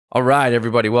All right,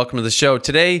 everybody, welcome to the show.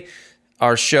 Today,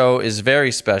 our show is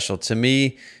very special to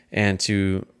me and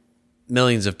to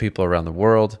millions of people around the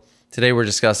world. Today, we're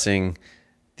discussing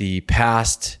the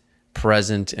past,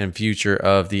 present, and future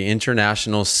of the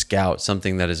International Scout,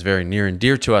 something that is very near and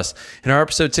dear to us. And our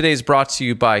episode today is brought to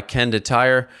you by Kenda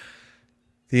Tire,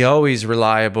 the always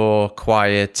reliable,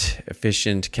 quiet,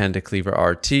 efficient Kenda Cleaver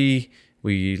RT.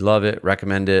 We love it,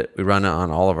 recommend it. We run it on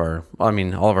all of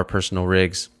our personal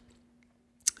rigs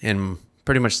and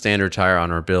pretty much standard tire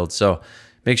on our build. So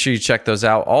make sure you check those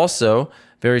out. Also,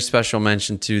 very special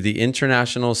mention to the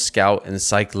International Scout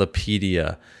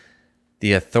Encyclopedia,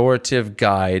 the authoritative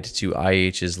guide to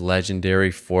IH's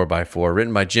legendary 4x4,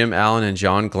 written by Jim Allen and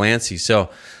John Glancy. So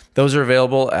those are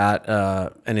available at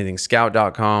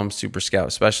anythingscout.com,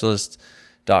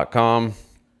 superscoutspecialist.com,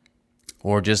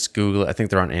 or just Google it. I think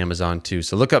they're on Amazon too.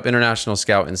 So look up International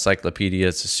Scout Encyclopedia.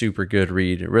 It's a super good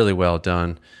read, really well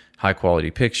done. High quality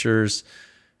pictures.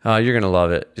 You're going to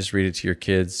love it. Just read it to your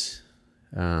kids,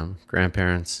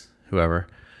 grandparents, whoever.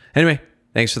 Anyway,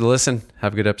 thanks for the listen.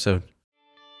 Have a good episode.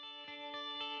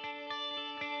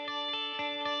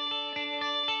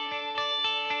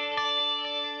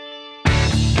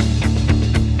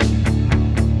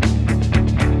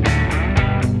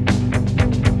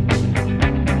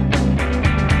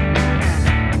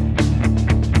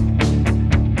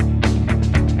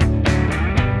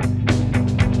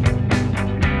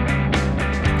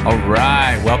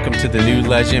 Welcome to the New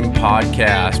Legend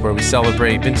podcast, where we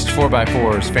celebrate vintage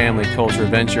 4x4s, family, culture,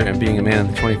 adventure, and being a man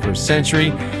of the 21st century.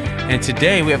 And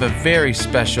today we have a very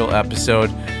special episode.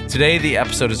 Today the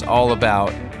episode is all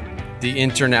about the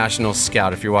International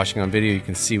Scout. If you're watching on video, you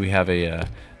can see we have a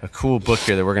cool book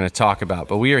here that we're going to talk about.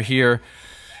 But we are here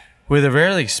with a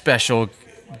very special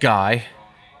guy,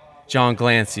 John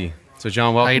Glancy. So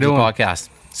John, welcome to the podcast.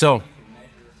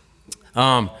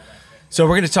 So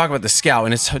we're going to talk about the Scout,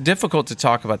 and it's difficult to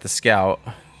talk about the Scout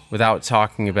without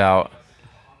talking about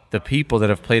the people that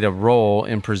have played a role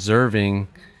in preserving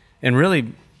and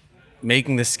really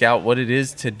making the Scout what it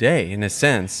is today, in a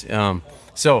sense.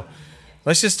 So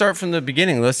let's just start from the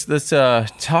beginning. Let's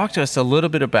talk to us a little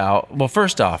bit about, well,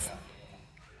 first off,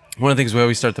 one of the things we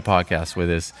always start the podcast with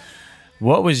is,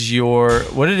 what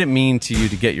did it mean to you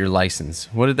to get your license?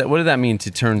 What did that mean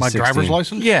to turn 16? My driver's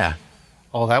license? Yeah.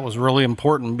 Oh, that was really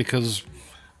important because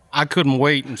I couldn't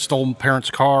wait and stole my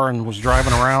parents' car and was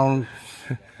driving around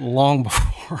long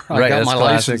before I got my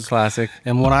license. Classic.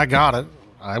 And when I got it,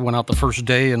 I went out the first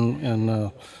day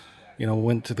and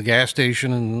went to the gas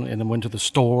station and then went to the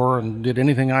store and did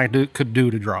anything I could do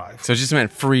to drive. So it just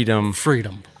meant freedom.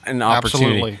 Freedom. And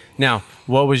opportunity. Absolutely. Now,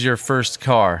 what was your first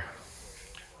car?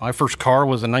 My first car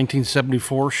was a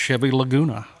 1974 Chevy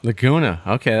Laguna. Laguna.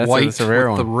 Okay, that's a rare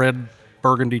one. With the red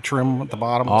burgundy trim at the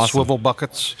bottom, awesome. Swivel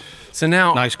buckets. So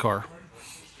now, nice car.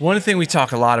 One thing we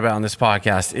talk a lot about on this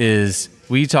podcast is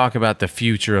we talk about the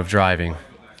future of driving.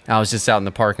 I was just out in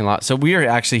the parking lot. So we are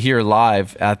actually here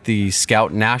live at the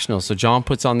Scout Nationals. So John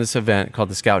puts on this event called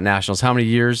the Scout Nationals. How many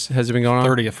years has it been going on?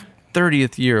 30th.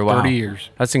 30th year. Wow. 30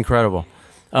 years. That's incredible.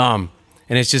 And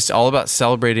it's just all about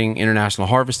celebrating International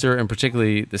Harvester, and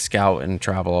particularly the Scout and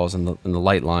Travelers and the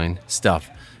light line stuff.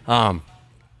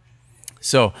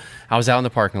 So I was out in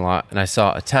the parking lot and I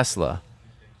saw a Tesla.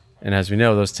 And as we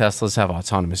know, those Teslas have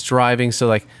autonomous driving. So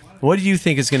like, what do you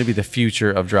think is going to be the future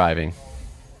of driving?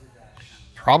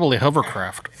 Probably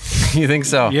hovercraft. You think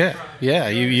so? Yeah. Yeah.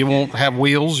 You won't have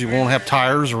wheels. You won't have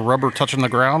tires or rubber touching the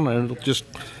ground. And it'll just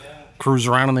cruise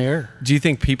around in the air. Do you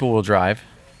think people will drive?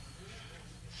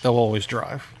 They'll always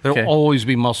drive. There'll always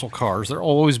be muscle cars. There'll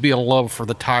always be a love for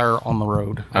the tire on the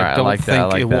road. All right, I don't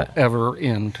think it will ever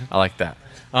end. I like that.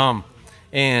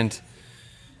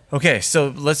 Okay,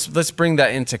 so let's bring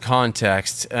that into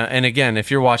context. And again, if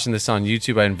you're watching this on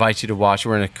YouTube, I invite you to watch.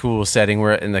 We're in a cool setting.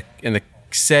 We're in the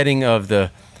setting of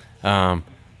the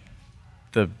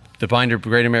binder,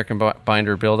 Great American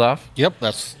Binder build-off. Yep,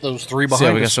 that's those three behind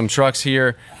So we got some trucks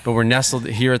here, but we're nestled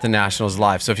here at the Nationals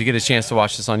live. So if you get a chance to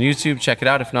watch this on YouTube, check it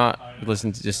out. If not,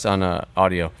 listen to just on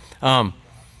audio.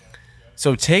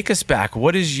 So take us back.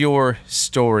 What is your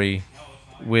story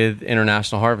with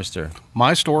International Harvester?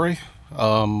 My story?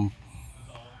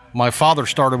 My father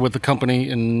started with the company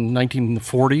in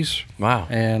 1940s. Wow.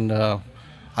 And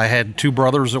I had two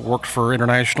brothers that worked for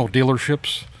international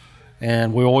dealerships,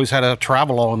 and we always had a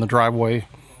Travelall in the driveway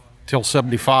till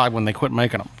 75 when they quit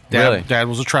making them. Dad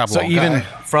was a Travelall guy. So even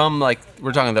from, like,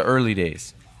 we're talking the early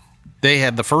days. They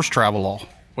had the first Travelall,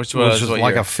 which was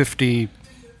like a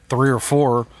 53 or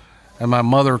 4, and my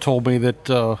mother told me that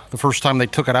the first time they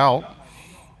took it out,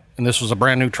 and this was a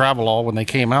brand new Travelall when they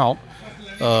came out,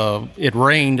 it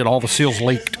rained and all the seals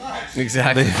leaked.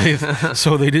 Exactly.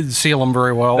 So they didn't seal them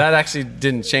very well. That actually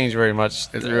didn't change very much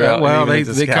throughout. Well,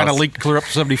 they kind of leaked clear up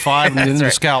to 75 and then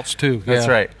the Scouts too. That's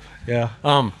right. Yeah.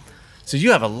 So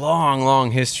you have a long,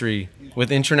 long history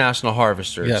with International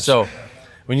Harvester. Yes. So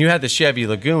when you had the Chevy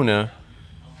Laguna,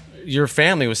 your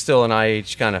family was still an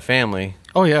IH kind of family.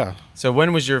 Oh yeah. So what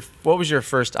was your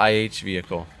first IH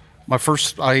vehicle? My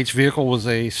first IH vehicle was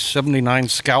a '79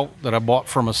 Scout that I bought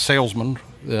from a salesman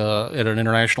at an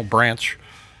international branch,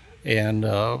 and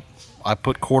I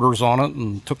put quarters on it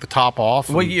and took the top off.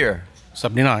 What year?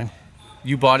 '79.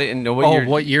 You bought it in what year?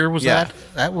 What year was that?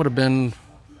 That would have been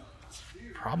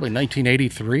probably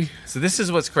 1983. So this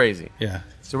is what's crazy. Yeah.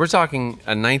 So we're talking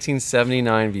a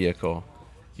 1979 vehicle.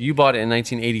 You bought it in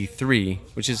 1983,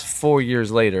 which is 4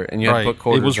 years later, and you had to put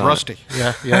quarters on it. It was rusty.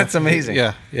 Yeah, yeah. That's amazing.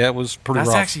 Yeah, it was pretty rough.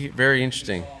 That's actually very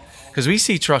interesting, because we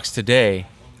see trucks today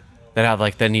that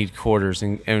have that need quarters,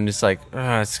 and it's like,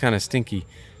 it's kind of stinky.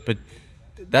 But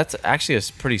that's actually a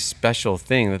pretty special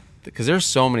thing, because there's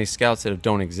so many Scouts that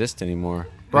don't exist anymore.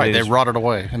 Right, they rotted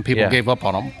away, and people gave up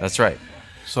on them. That's right.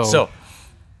 So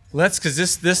because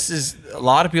this is a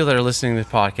lot of people that are listening to the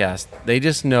podcast, they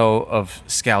just know of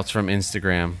Scouts from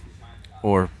Instagram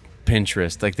or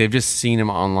Pinterest. Like they've just seen them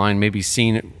online, maybe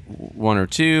seen one or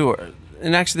two,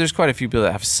 and actually there's quite a few people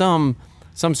that have some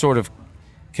sort of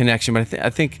connection. But I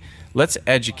think let's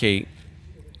educate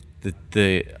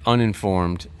the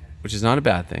uninformed, which is not a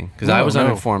bad thing, because I was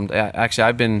uninformed. Actually,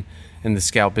 I've been in the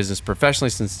Scout business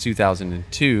professionally since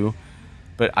 2002,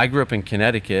 but I grew up in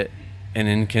Connecticut. And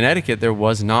in Connecticut, there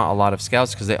was not a lot of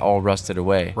Scouts because they all rusted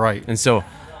away. Right. And so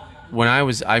when I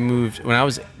was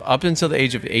up until the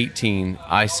age of 18,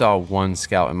 I saw one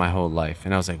Scout in my whole life.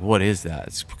 And I was like, what is that?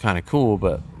 It's kind of cool,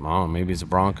 but I don't know, maybe it's a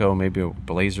Bronco, maybe a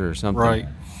Blazer or something. Right.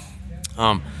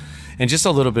 And just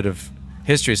a little bit of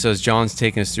history. So as John's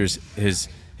taking us through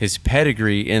his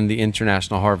pedigree in the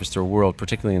International Harvester world,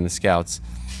 particularly in the Scouts,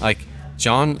 like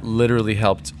John literally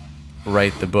helped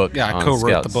write the book. Yeah, I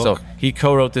co-wrote the book. So he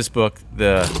co-wrote this book,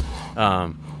 the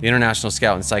International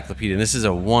Scout Encyclopedia, and this is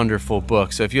a wonderful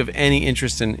book. So if you have any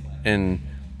interest in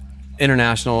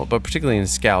international, but particularly in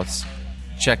Scouts,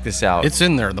 check this out. It's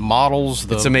in there. The models,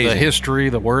 it's amazing. The history,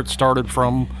 where it started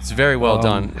from. It's very well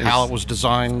done. How it was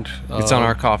designed. It's on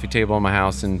our coffee table in my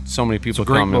house, and so many people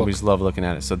come and we just love looking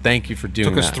at it. So thank you for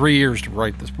doing that. It took us 3 years to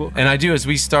write this book. And as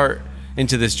we start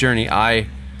into this journey,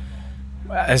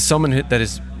 as someone that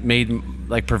has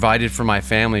provided for my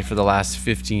family for the last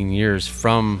 15 years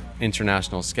from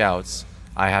International Scouts,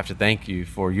 I have to thank you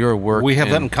for your work. We have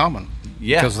that in common.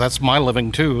 Yeah. Because that's my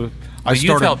living too.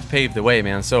 You've helped pave the way,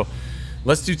 man. So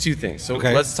let's do two things. So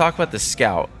let's talk about the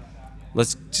Scout.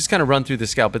 Let's just kind of run through the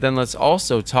Scout, but then let's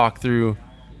also talk through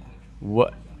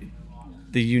what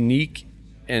the unique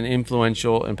and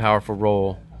influential and powerful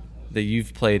role that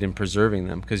you've played in preserving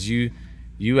them, because you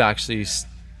actually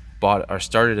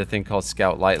started a thing called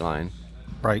Scout Lightline,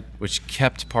 right? Which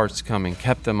kept parts coming,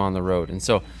 kept them on the road. And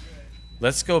so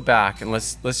let's go back and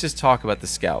let's just talk about the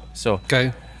Scout. So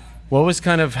what was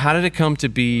how did it come to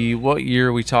be? What year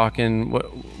are we talking?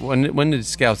 When did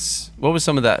Scouts? What was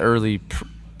some of that early?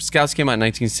 Scouts came out in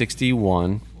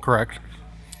 1961. Correct.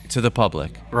 To the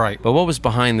public. Right. But what was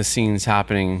behind the scenes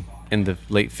happening in the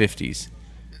late 50s?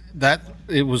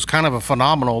 It was kind of a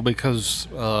phenomenal, because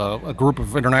a group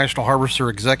of International Harvester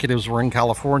executives were in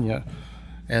California,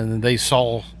 and they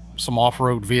saw some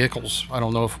off-road vehicles. I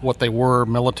don't know what they were.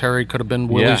 Military, could have been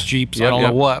Willys Jeeps. I don't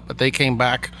know what, but they came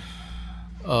back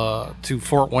to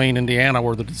Fort Wayne, Indiana,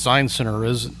 where the design center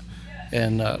is,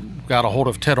 and got a hold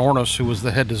of Ted Ornis, who was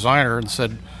the head designer, and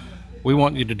said, "We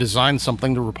want you to design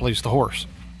something to replace the horse."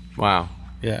 Wow.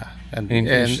 Yeah.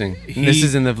 Interesting. And this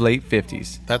is in the late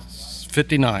 50s. That's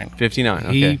 59. 59,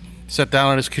 okay. He sat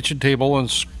down at his kitchen table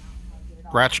and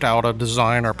scratched out a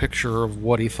design or picture of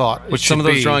what he thought. Which some of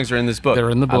those drawings are in this book. They're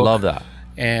in the book. I love that.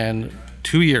 And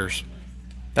 2 years.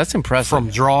 That's impressive. From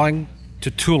drawing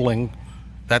to tooling,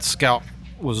 that Scout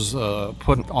was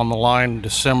put on the line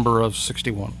December of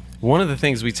 '61. One of the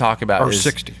things we talk about is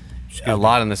 60. A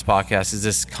lot in this podcast is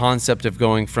this concept of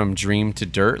going from dream to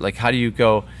dirt. Like, how do you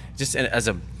go, just as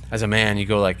a man, you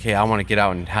go like, hey, I want to get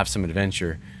out and have some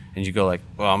adventure, and you go like,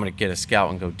 well, I'm going to get a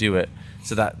Scout and go do it.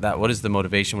 So that what is the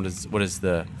motivation? What is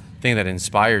the thing that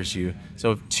inspires you?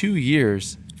 So 2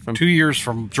 years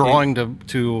from drawing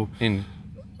to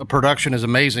a production is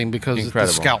amazing, because incredible.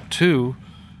 The Scout 2,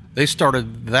 they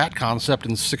started that concept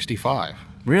in '65.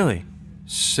 Really?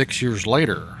 6 years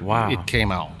later, it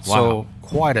came out. Wow. So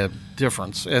quite a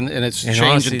difference, and it's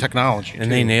changed in technology.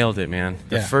 And they nailed it, man.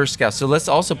 The first Scout. So let's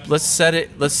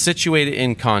situate it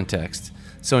in context.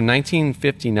 So in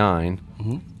 1959,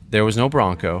 There was no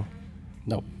Bronco.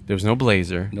 Nope. There was no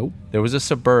Blazer. Nope. There was a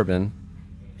Suburban.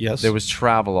 Yes. There was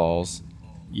Travelalls.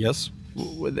 Yes.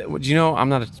 Do you know, I'm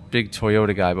not a big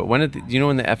Toyota guy, but do you know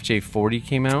when the FJ40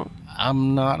 came out?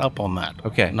 I'm not up on that.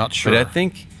 Okay. Not sure. But I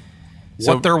think...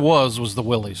 what there was the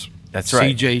Willys. That's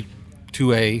right.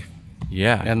 CJ2A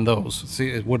Yeah. and those.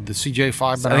 See, would the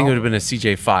CJ5 been I think it out? would have been a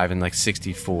CJ5 in like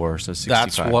 64, so 65.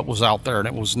 That's what was out there, and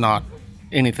it was not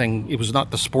anything. It was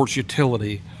not the sports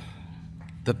utility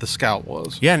that the Scout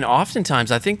was. Yeah, and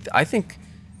oftentimes I think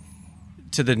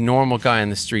to the normal guy on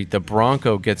the street, the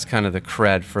Bronco gets kind of the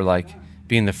cred for like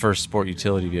being the first sport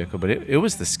utility vehicle, but it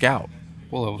was the Scout.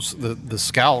 Well, it was the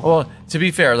Scout. Well, to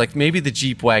be fair, like maybe the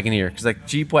Jeep Wagoneer, because like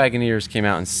Jeep Wagoneers came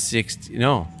out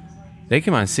in they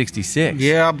came out in 66.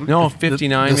 Yeah. No,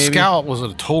 59 the maybe. Scout was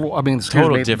a total, I mean,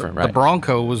 Total different, right. The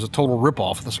Bronco was a total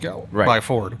ripoff of the Scout Right. by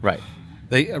Ford. Right.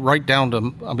 They right down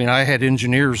to, I mean, I had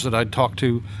engineers that I'd talked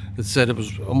to that said it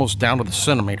was almost down to the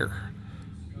centimeter.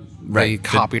 They Right.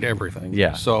 copied everything.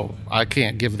 Yeah. So I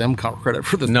can't give them credit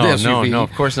for the No, SUV. no,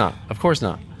 of course not. Of course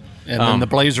not. And then the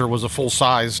Blazer was a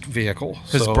full-sized vehicle.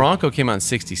 Because So, Bronco came out in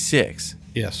 66.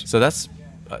 yes. So that's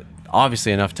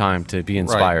obviously enough time to be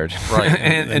inspired. Right.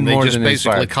 and they more just than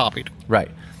basically inspired. copied. Right.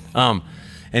 And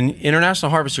International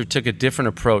Harvester took a different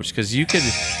approach because you could.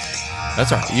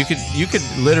 That's all right. You could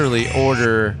literally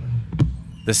order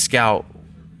the Scout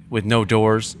with no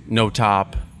doors, no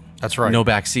top, That's right. no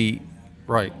back seat.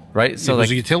 Right. Right. So So it was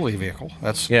like a utility vehicle.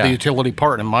 That's Yeah. the utility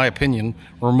part, in my opinion.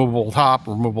 Removable top,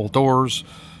 removable doors,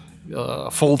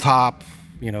 full top,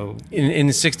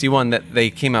 in 61 that they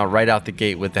came out right out the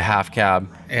gate with the half cab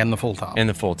and the full top. and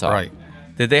the full top. Right.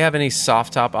 Did they have any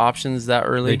soft top options that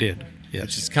early? They did. Yes.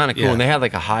 Which is kind of cool. Yeah. And they had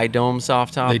like a high dome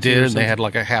soft top. They too, or did, and they something? had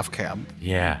like a half cab.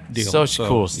 Yeah, deal. such So,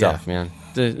 cool stuff, yeah. man.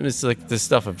 It's like the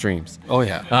stuff of dreams. Oh,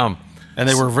 yeah. And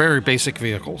they were very basic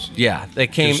vehicles. Yeah, they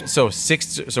came. So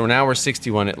now we're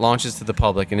 61. It launches to the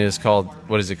public, and it is called.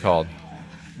 What is it called?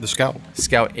 The Scout.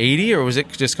 Scout 80, or was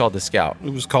it just called the Scout?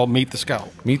 It was called Meet the Scout.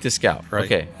 Meet the Scout. Right.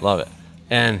 Okay, love it.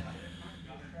 And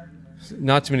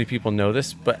not too many people know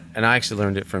this, and I actually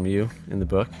learned it from you in the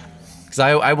book, because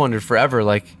I wondered forever,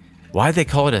 like, why did they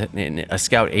call it a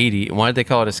Scout 80, and why did they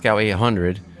call it a Scout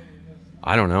 800?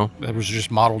 I don't know. That was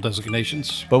just model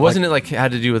designations. But wasn't it like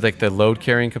had to do with like the load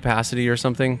carrying capacity or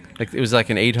something? Like it was like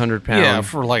an 800 pound. Yeah,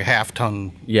 for like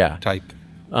half-ton Yeah. type.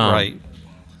 Right.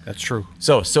 That's true.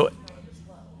 So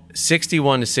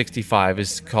 61 to 65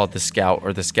 is called the Scout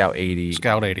or the Scout 80.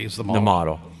 Scout 80 is the model. The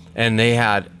model. And they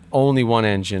had only one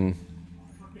engine,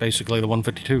 Basically the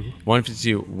 152.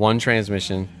 152, one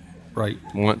transmission, Right.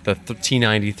 the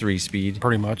T93 speed,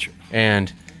 Pretty much.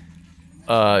 and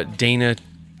Dana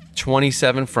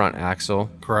 27 front axle.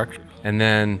 Correct. And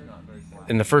then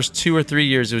in the first 2 or 3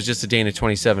 years, it was just a Dana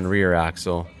 27 rear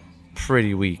axle.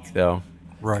 Pretty weak, though.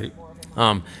 Right.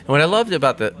 And what I loved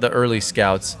about the early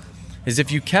Scouts is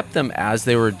if you kept them as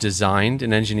they were designed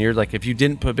and engineered, like if you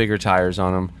didn't put bigger tires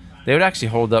on them, they would actually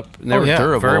hold up, and they were yeah,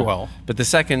 durable. very well. But the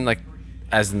second, like,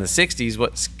 as in the 60s,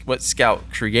 what Scout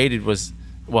created was,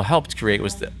 helped create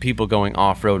was the people going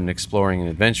off-road and exploring and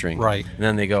adventuring. Right. And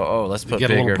then they go, oh, let's put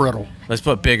get a little bigger, brittle. let's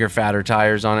put bigger, fatter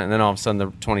tires on it, and then all of a sudden the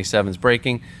 27's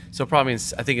breaking. So probably,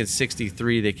 I think in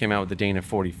 63, they came out with the Dana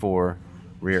 44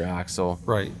 rear axle.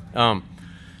 Right.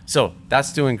 So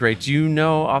that's doing great. Do you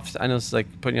know, I know it's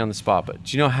like putting you on the spot, but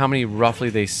do you know how many roughly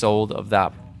they sold of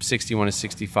that 61 to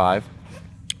 65?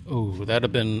 Ooh, that'd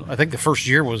have been, I think the first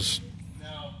year was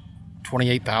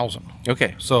 28,000.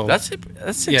 Okay. So that's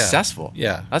successful.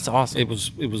 Yeah. That's awesome. It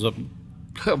was a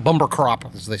bumper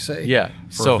crop, as they say. Yeah.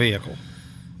 For So- a vehicle.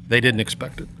 They didn't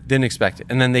expect it. Didn't expect it.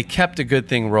 And then they kept a good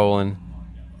thing rolling.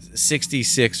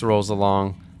 66 rolls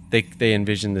along. They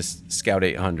envisioned this Scout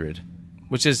 800,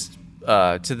 which is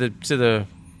to the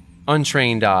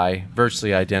untrained eye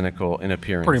virtually identical in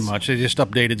appearance. Pretty much. They just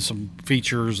updated some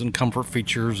features and comfort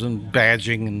features and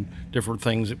badging and different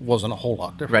things. It wasn't a whole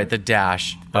lot different. Right, the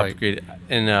dash Right. upgraded.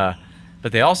 And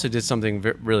but they also did something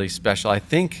really special, I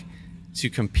think, to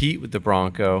compete with the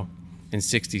Bronco in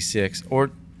 66, or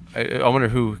I wonder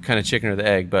who kind of chicken or the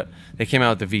egg, but they came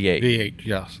out with the V8, V8,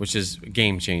 yes. which is a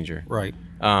game changer. Right.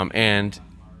 And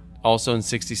also in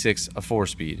 66, a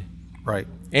 4-speed. Right.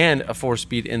 And a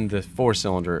 4-speed in the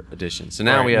 4-cylinder edition. So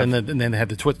now Right. we have... And then they had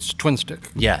the twin stick.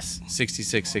 Yes,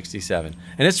 66, 67.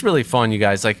 And it's really fun, you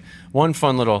guys. Like, one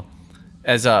fun little...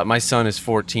 As my son is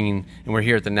 14, and we're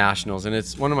here at the Nationals, and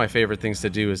it's one of my favorite things to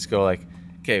do is go like,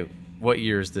 okay, what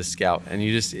year is this Scout? And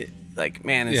you just... Like,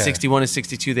 man, in 61 and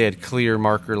 62, they had clear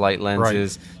marker light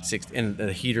lenses, and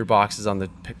the heater boxes on the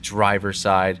driver's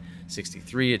side.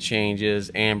 63 it changes,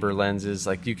 amber lenses.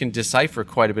 Like you can decipher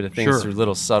quite a bit of things through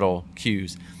little subtle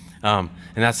cues. And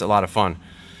that's a lot of fun.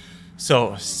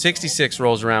 So 66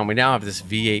 rolls around. We now have this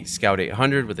V8 Scout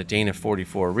 800 with a Dana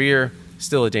 44 rear,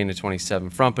 still a Dana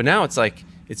 27 front, but now it's like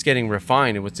it's getting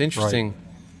refined. And what's interesting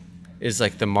is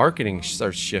like the marketing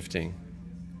starts shifting.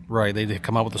 Right, they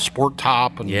come out with a sport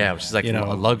top, and which is like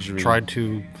a luxury. Tried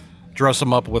to dress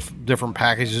them up with different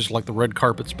packages, like the red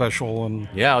carpet special, and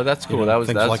that's cool. That was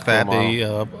things that's like cool that.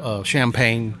 model. The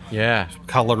champagne,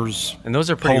 colors, and those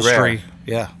are pretty upholstery.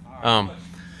 rare.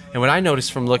 And what I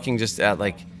noticed from looking just at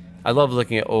I love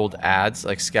looking at old ads,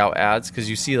 like Scout ads, because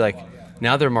you see like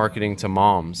now they're marketing to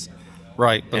moms,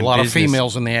 right? But a lot of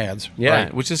females in the ads,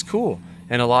 which is cool,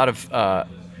 and a lot of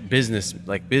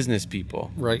business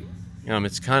people, right?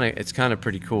 It's kind of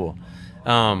pretty cool.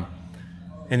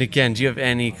 And again, do you have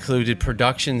any clue? Did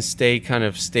production stay kind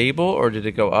of stable, or did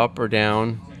it go up or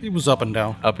down? It was up and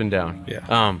down. Up and down.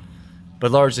 Yeah.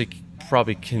 But largely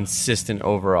probably consistent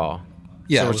overall.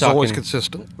 Yeah, so it was always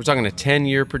consistent. We're talking a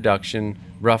 10-year production,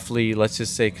 roughly, let's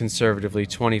just say conservatively,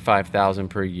 25,000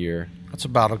 per year. That's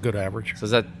about a good average.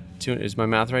 So is my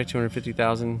math right?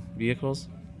 250,000 vehicles?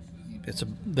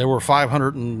 There were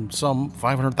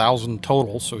 500,000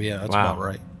 total. So yeah, that's about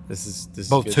right. This is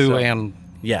both good two stuff. and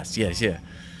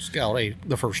Scout 8,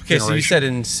 the first generation. So you said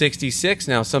in 66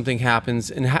 now something happens,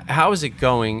 and how is it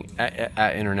going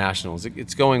at International?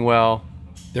 It's going well.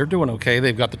 They're doing okay.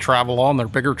 They've got the travel on. Their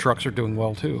bigger trucks are doing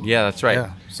well too. Yeah, that's right.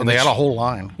 Yeah. So they had a whole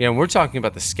line. Yeah, and we're talking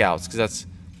about the Scouts because that's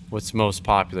what's most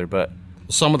popular. But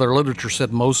some of their literature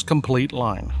said most complete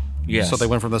line. Yes. So they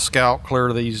went from the Scout clear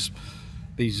to these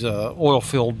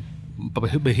oil-filled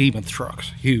behemoth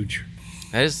trucks. Huge.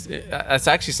 That's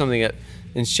actually something that.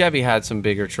 And Chevy had some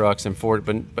bigger trucks, and Ford,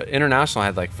 but International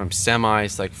had like from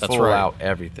semis, like full out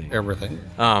everything. Everything.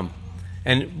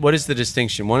 And what is the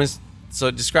distinction? So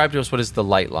describe to us, what is the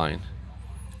light line?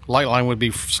 Light line would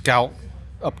be Scout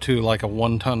up to like a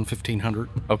 1-ton 1500.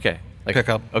 Okay.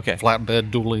 Pickup. Okay. Flatbed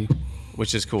dually.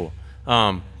 Which is cool.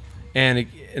 And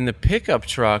in the pickup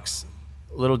trucks,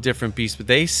 a little different beast, but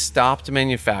they stopped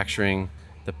manufacturing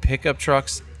the pickup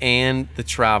trucks and the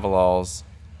Travelalls.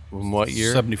 In what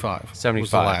year? 75. 75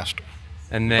 was the last.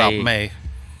 And about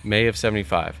May of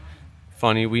 75.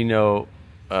 Funny, we know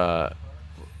what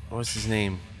was his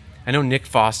name? I know Nick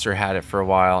Foster had it for a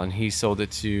while, and he sold it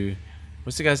to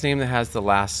what's the guy's name that has the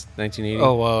last 1980?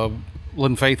 Oh,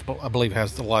 Lynn Faith, I believe,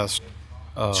 has the last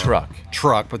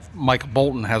truck, but Mike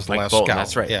Bolton has the last Scout.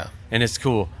 That's right. Yeah, and it's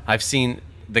cool. I've seen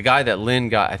the guy that Lynn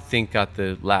got. I think got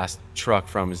the last truck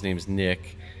from. His name is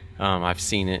Nick. I've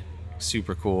seen it.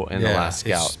 Super cool, and the last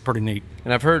Scout. It's pretty neat.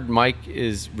 And I've heard Mike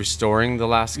is restoring the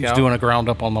last Scout. He's doing a ground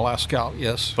up on the last Scout,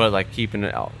 yes. But like keeping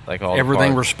it out, like all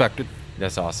everything respected.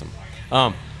 That's awesome.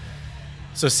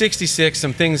 So 66,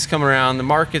 some things come around. The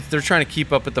market, they're trying to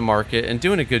keep up with the market and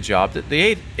doing a good job.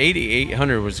 The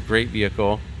 8800 was a great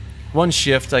vehicle. One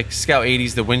shift, like Scout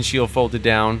 80s, the windshield folded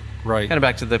down. Right. Kind of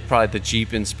back to probably the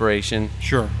Jeep inspiration.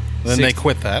 Sure. Then they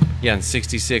quit that. Yeah, in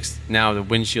 66, now the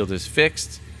windshield is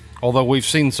fixed. Although we've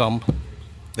seen some,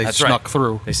 they snuck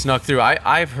through. They snuck through.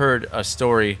 I've heard a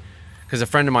story, because a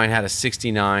friend of mine had a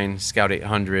 69 Scout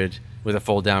 800 with a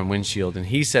fold-down windshield, and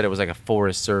he said it was like a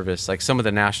Forest Service, like some of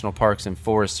the national parks and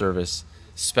Forest Service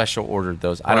special ordered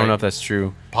those. I don't know if that's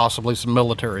true. Possibly some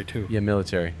military, too. Yeah,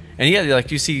 military. And yeah,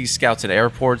 like you see Scouts at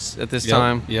airports at this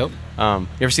time. Yep. You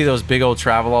ever see those big old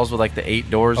Travelalls with like the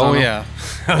 8 doors on them? Oh, yeah.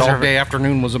 Dog Day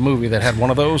Afternoon was a movie that had one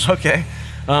of those. Okay.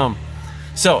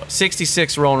 So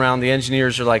 66 rolling around, the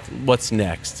engineers are like, what's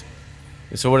next?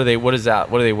 So what are they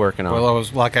working on? Well, it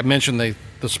was like I mentioned,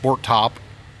 the sport top,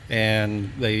 and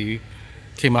they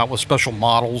came out with special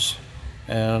models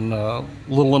and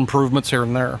little improvements here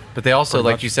and there. But they also,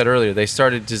 like you said earlier, they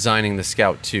started designing the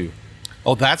Scout 2.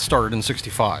 Oh, that started in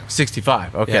 65.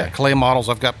 65, okay. Yeah, clay models.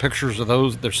 I've got pictures of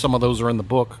those. There's some of those are in the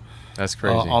book. That's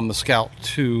crazy. On the Scout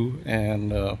 2,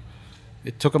 and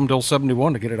it took them until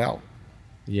 71 to get it out.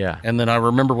 Yeah. And then I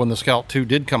remember when the Scout 2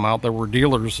 did come out, there were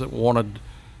dealers that wanted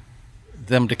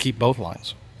them to keep both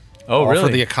lines. Oh, really? For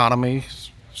the economy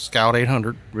Scout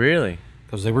 800. Really?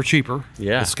 Because they were cheaper.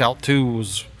 Yeah. The Scout 2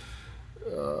 was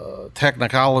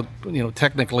technically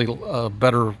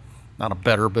better, not a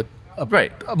better, but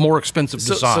a more expensive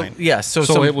design.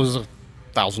 So it was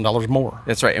 $1,000 more.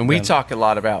 That's right. And we talk a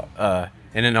lot about,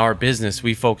 and in our business,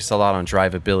 we focus a lot on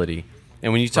drivability.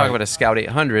 And when you talk about a Scout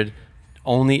 800,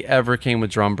 only ever came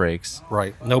with drum brakes.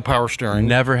 Right. No power steering.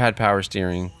 Never had power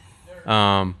steering.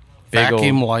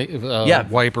 Vacuum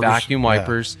wipers. Vacuum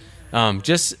wipers.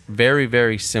 Just very,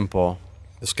 very simple.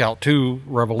 The Scout 2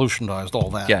 revolutionized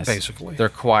all that, Yes. basically. They're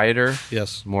quieter.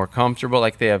 Yes. More comfortable.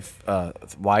 Like they have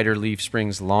wider leaf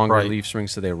springs, longer Right. leaf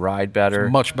springs, so they ride better.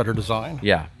 Much better design.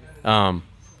 Yeah.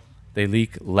 They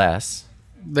leak less.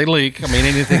 They leak. I mean,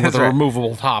 anything with That's a right.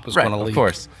 removable top is Right, going to leak. of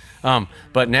course.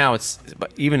 But now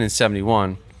but even in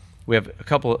 71, we have a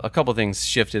couple things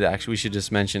shifted. Actually, we should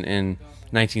just mention in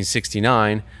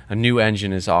 1969, a new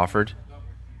engine is offered.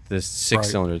 The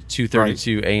six-cylinder,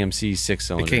 232 AMC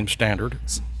six-cylinder. Became standard.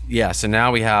 Yeah, so now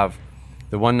we have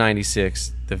the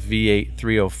 196, the V8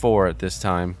 304 at this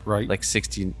time, Right. like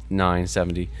 69,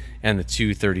 70, and the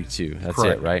 232. That's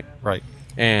Correct. it, right? Right.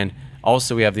 And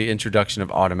also we have the introduction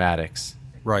of automatics.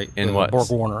 Right. In what? Borg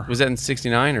Warner. Was that in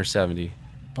 69 or 70?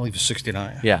 I believe it's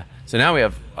 69. Yeah. So now we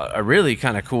have a really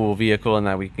kind of cool vehicle in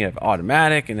that we can have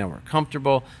automatic and then we're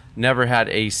comfortable. Never had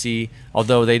AC,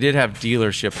 although they did have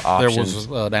dealership There options. was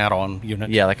an add-on unit.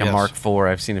 Yeah, like a Yes. Mark IV.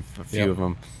 I've seen a few Yep. of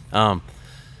them.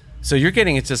 So you're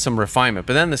getting into some refinement.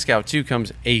 But then the Scout 2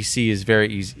 comes, AC is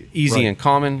very easy Right. and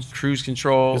common. Cruise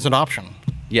control. It's an option.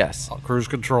 Yes. Cruise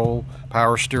control,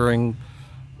 power steering,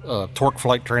 torque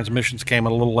flight transmissions came a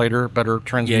little later. Better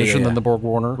transmission yeah. than the Borg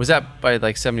Warner. Was that by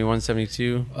like 71,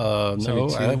 72? No,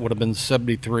 72? it would have been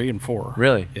 73 and 4.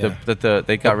 Really? Yeah.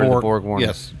 They got rid of the Borg Warner.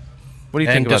 Yes. What do you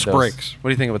And think about disc those? brakes. What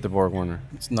do you think about the Borg Warner?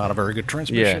 It's not a very good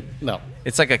transmission. No.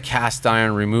 It's like a cast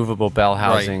iron removable bell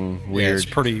housing, Right. Yeah, weird it's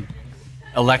pretty.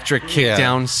 electric kick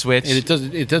down switch. And it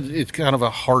does. It's kind of a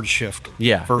hard shift.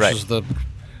 Yeah, Versus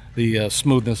the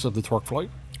smoothness of the torque flight.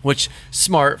 Which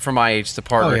smart for my age to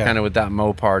partner Oh, yeah. kind of with that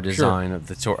Mopar design of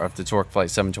the Torque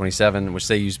Flight 727, which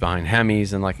they use behind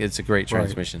Hemis, and like it's a great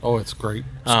transmission. Right. Oh, it's great.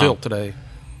 Still today.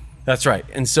 That's right.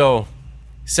 And so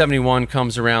 71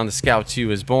 comes around, the Scout 2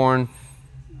 is born.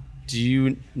 Do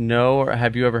you know or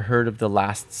have you ever heard of the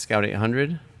last Scout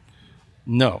 800?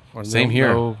 No. I Same don't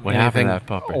here. know What happened to anything- that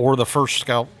puppy? Or the first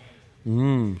Scout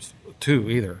 2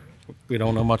 either. We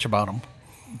don't know much about them.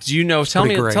 Do you know? Tell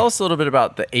pretty gray. us a little bit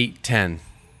about the 810.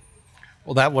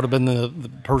 Well, that would have been the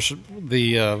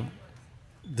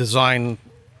design,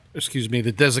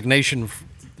 the designation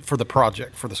for the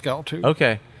project for the Scout 2.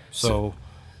 Okay. So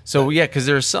Yeah, because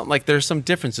there's some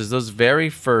differences. Those very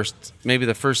first, maybe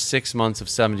the first 6 months of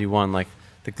 71, like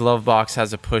the glove box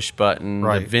has a push button,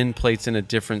 Right. the VIN plate's in a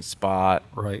different spot.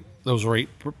 right, those were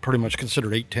pretty much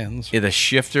considered 810s. Yeah, the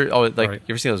shifter. Oh, like Right.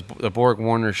 you ever see those? The Borg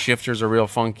Warner shifters are real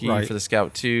funky Right. for the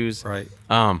Scout 2s. Right.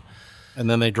 Um, And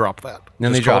then they dropped that.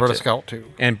 Then Just they called dropped it a it. Scout 2.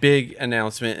 and big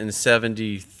announcement in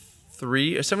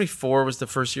 73 or 74 was the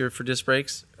first year for disc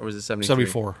brakes, or was it 73?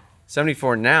 74.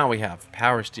 74. Now we have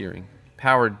power steering,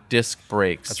 power disc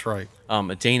brakes. That's right.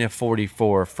 A Dana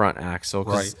 44 front axle.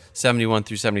 'Cause Right. 71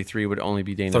 through 73 would only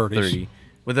be Dana 30s. 30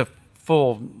 with a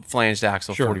full flanged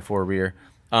axle, Sure. 44 rear.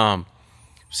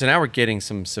 So now we're getting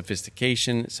some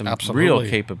sophistication, some real Absolutely.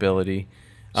 capability.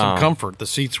 Some comfort. The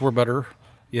seats were better.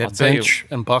 You had tell you- bench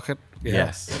and bucket. Yeah.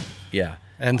 Yes. Yeah.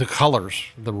 And the colors,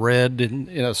 the red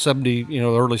and 70, the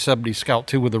early 70s Scout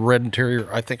 2 with the red interior,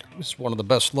 I think is one of the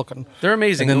best looking. They're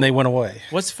amazing. And then they went away.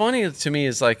 What's funny to me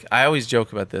is like I always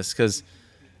joke about this because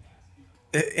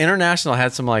International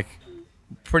had some like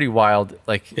pretty wild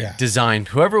like Yeah. design.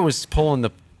 Whoever was pulling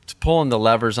the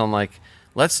levers on like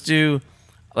let's do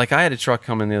like I had a truck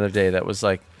come in the other day that was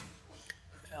like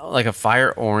a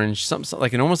fire orange, something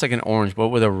like almost like an orange, but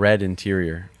with a red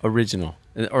interior, original,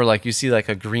 or like you see like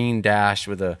a green dash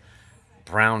with a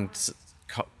brown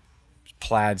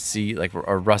plaid seat, like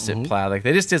or russet plaid. Like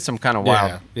they just did some kind of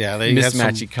wild, Yeah, they had some-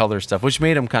 mismatchy color stuff, which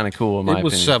made them kind of cool in my It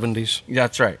was opinion. 70s.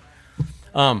 That's right.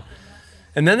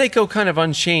 And then they go kind of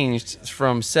unchanged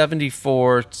from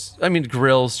 74. I mean,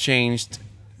 grills changed.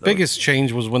 Biggest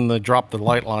change was when they dropped the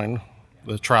light line.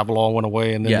 The Travelall went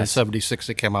away, and then in Yes. 76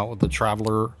 they came out with the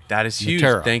Traveler. That is and the huge.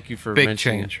 Terra. Thank you for Big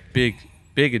mentioning change. it.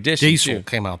 Big addition. Diesel too.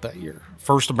 came out that year.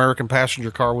 First American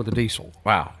passenger car with a diesel.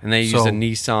 Wow. And they used So- a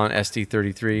Nissan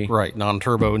ST33. Right,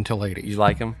 non-turbo until 80. You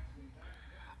like them?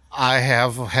 I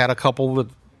have had a couple that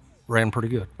ran pretty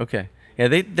good. Okay.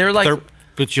 Yeah, they're like.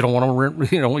 But you don't want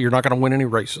to, you're not going to win any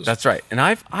races. That's right. And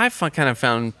I've kind of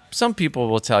found some people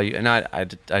will tell you, and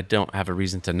I don't have a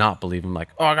reason to not believe them. Like,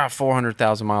 oh, I got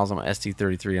 400,000 miles on my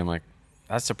ST33. I'm like,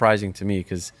 that's surprising to me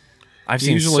because I've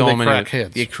seen Usually so they many crack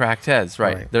heads. Yeah, cracked heads,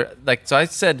 right? Right. They're like, so I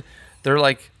said they're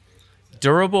like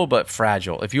durable but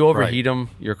fragile. If you overheat Right. them,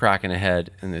 you're cracking a head,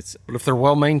 and it's But if they're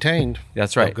well maintained,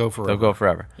 that's right. they'll go forever. They'll go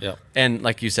forever. Yep. And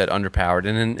like you said, underpowered.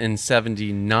 And in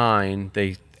 79,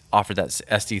 they offered that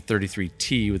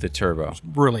ST33T with a turbo.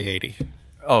 Really 80.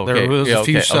 Oh, okay. There was Yeah, a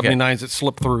few okay, okay. 79s that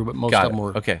slipped through, but most Got of them it.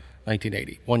 were Okay.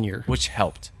 1980. 1 year. Which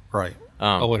helped. Right.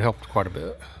 It helped quite a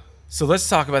bit. So let's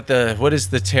talk about what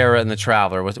is the Terra and the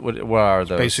Traveler? What are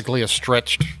those? Basically a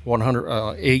stretched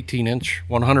 118-inch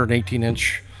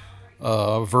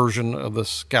version of the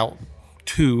Scout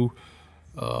 2.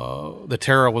 The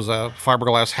Terra was a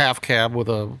fiberglass half cab with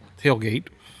a tailgate,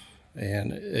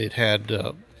 and it had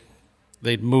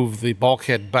they'd move the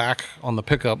bulkhead back on the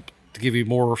pickup to give you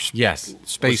more space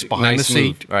behind the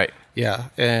seat. Right. Yeah,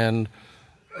 and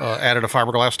added a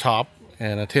fiberglass top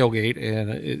and a tailgate, and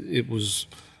it was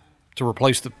to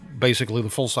replace basically the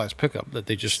full-size pickup that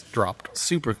they just dropped.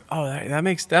 Super. Oh, that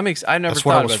makes. I never That's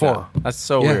thought what it was about for. That. That's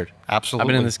so Yeah, weird. Absolutely. I've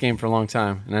been in this game for a long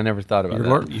time, and I never thought about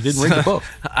that. You didn't read the book.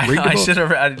 Read the I book. should have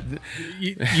read.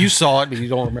 You saw it, but you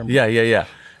don't remember. Yeah.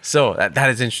 So that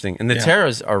is interesting, and the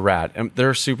Terras are rad. And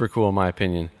they're super cool in my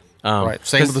opinion. Right.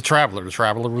 Same with the Traveler. The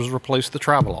Traveler was replaced the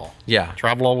Travelall. Yeah.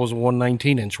 Travelall was a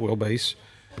 119-inch wheelbase.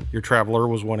 Your Traveler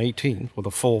was 118 with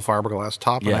a full fiberglass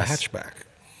top and a hatchback.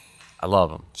 I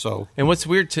love them. So, and what's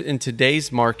weird in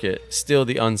today's market, still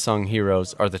the unsung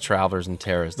heroes are the Travelers and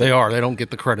Terras. They are. They don't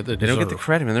get the credit they deserve. They don't get the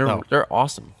credit, man. They're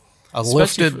awesome. A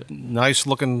lifted,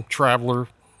 nice-looking Traveler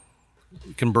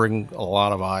can bring a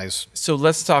lot of eyes. So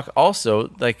let's talk also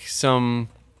like some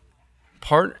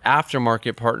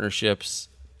aftermarket partnerships.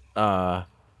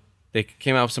 They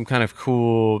came out with some kind of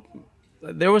cool.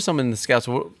 There was some in the Scouts.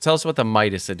 Tell us about the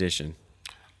Midas edition.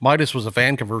 Midas was a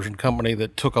van conversion company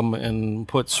that took them and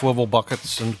put swivel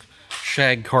buckets and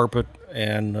shag carpet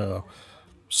and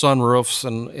sunroofs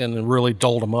and really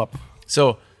dulled them up.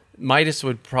 So Midas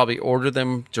would probably order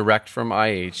them direct from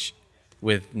IH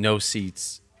with no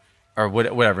seats or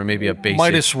whatever, maybe a basic.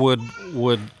 Midas would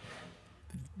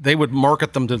they would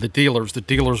market them to the dealers. The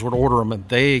dealers would order them and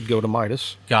they'd go to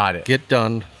Midas. Got it. Get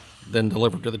done, then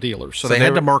delivered to the dealers. So they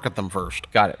had to market them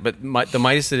first. Got it. But the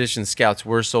Midas Edition Scouts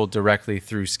were sold directly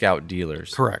through Scout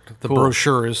dealers. Correct. The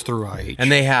brochure is through IH.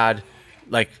 And they had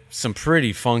like some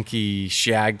pretty funky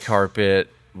shag carpet,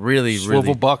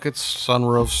 swivel buckets,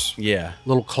 sunroofs. Yeah.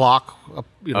 Little clock,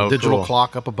 digital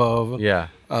clock up above. Yeah.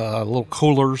 Little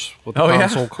coolers with the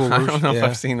console coolers. I don't know if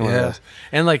I've seen one of those.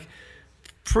 And like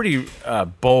pretty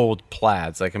bold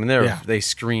plaids. Like, I mean, they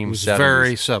scream 70s.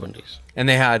 Very 70s. And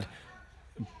they had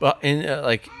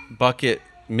like bucket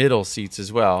middle seats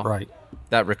as well. Right.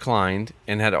 That reclined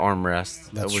and had an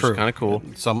armrest. That's that was kind of cool.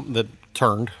 Some that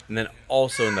turned. And then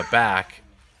also in the back,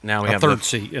 now we have third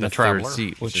seat in a Traveler,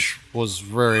 seat, which was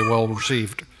very well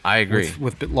received. I agree.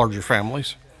 With bit larger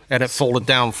families. And it folded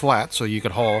down flat so you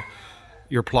could haul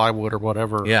your plywood or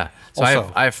whatever. Yeah.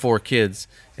 So I have 4 kids,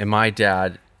 and my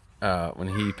dad,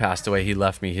 when he passed away, he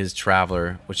left me his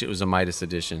Traveler, which it was a Midas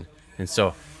edition. And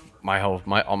so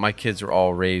all my kids were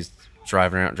all raised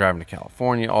driving to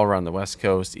California, all around the West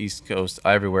Coast, East Coast,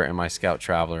 everywhere in my Scout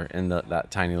Traveler in that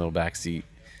tiny little back seat.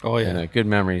 Oh yeah, and, good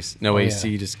memories. No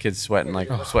AC, just kids sweating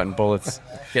sweating bullets,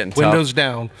 getting windows tough.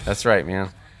 Down. That's right, man.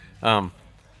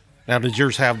 Now, did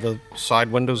yours have the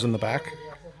side windows in the back?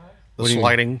 The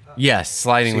sliding. Yes,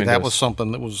 sliding windows. That was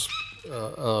something that was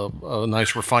a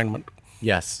nice refinement.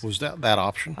 Yes, was that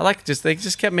option? I like they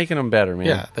just kept making them better, man.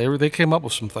 Yeah, they came up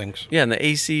with some things. Yeah, and the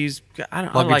ACs,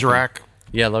 luggage rack.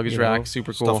 Yeah, luggage rack,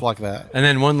 super cool stuff like that. And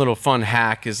then one little fun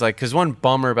hack is because one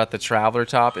bummer about the Traveler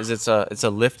top is it's a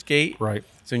lift gate. Right.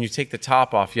 So when you take the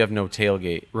top off, you have no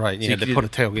tailgate. Right. You had to put a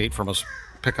tailgate from a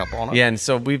pickup on it. Yeah, and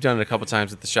so we've done it a couple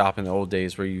times at the shop in the old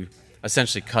days where you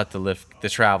essentially cut the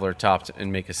Traveler top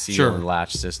and make a seal and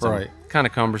latch system. Right. Kind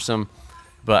of cumbersome,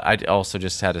 but I also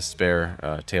just had a spare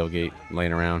tailgate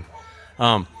laying around.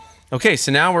 Okay,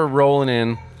 so now we're rolling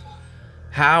in.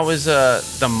 How is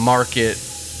the market?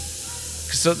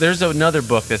 So there's another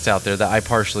book that's out there that I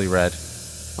partially read.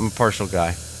 I'm a partial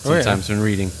guy sometimes when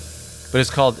reading, but it's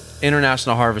called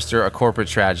International Harvester: A Corporate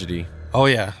Tragedy. Oh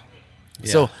yeah.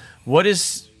 So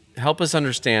help us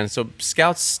understand. So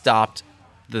Scouts stopped.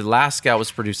 The last Scout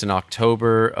was produced in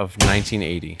October of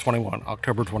 1980.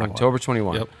 October 21. October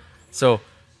 21. Yep. So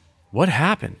what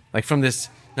happened? Like from this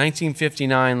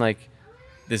 1959, like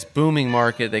this booming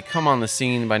market, they come on the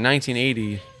scene. By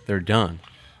 1980, they're done.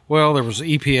 Well, there was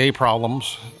EPA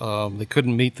problems. They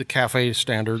couldn't meet the CAFE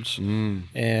standards,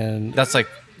 and that's like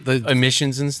the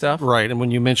emissions and stuff. Right. And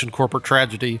when you mentioned corporate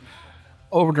tragedy,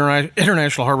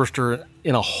 International Harvester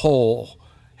in a whole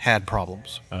had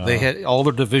problems. They had all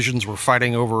their divisions were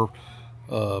fighting over,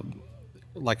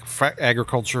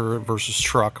 agriculture versus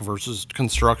truck versus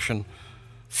construction,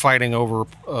 fighting over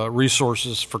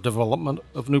resources for development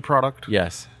of new product.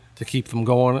 Yes. To keep them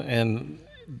going, and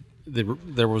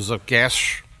there was a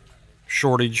gas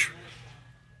shortage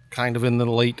kind of in the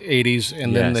late 80s,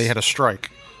 and then they had a strike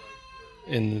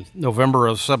in November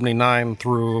of 79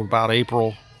 through about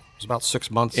April. It was about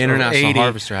 6 months. International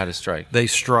Harvester had a strike. They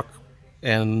struck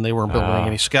and they weren't building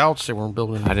any Scouts. They weren't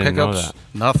building any didn't know pickups. that.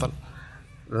 Nothing.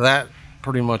 That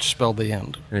pretty much spelled the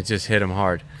end. And it just hit them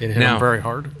hard. It hit them very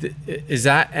hard. Is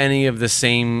that any of the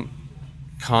same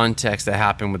context that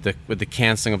happened with the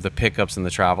canceling of the pickups and the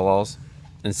Travelogues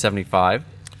in '75?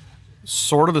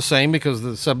 Sort of the same, because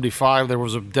the '75 there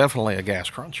was definitely a gas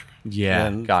crunch. Yeah,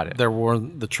 and got it. There were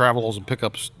the Travelogues and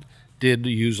pickups did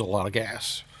use a lot of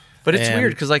gas. But it's And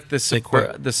weird because like the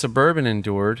Suburban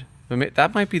endured.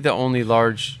 That might be the only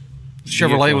large.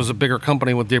 Chevrolet vehicle. was a bigger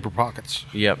company with deeper pockets.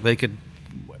 Yep. They could.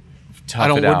 Tough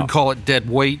it wouldn't out. call it dead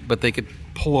weight, but they could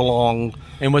pull along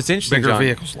And what's interesting, bigger John,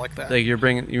 vehicles like that. like you're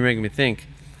making me think,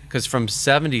 because from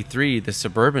 '73 the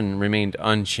Suburban remained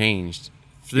unchanged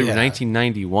through Yeah.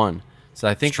 1991. So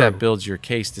I think It's true. that builds your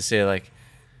case to say like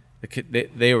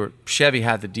Chevy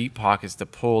had the deep pockets to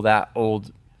pull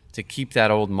to keep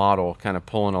that old model kind of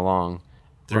pulling along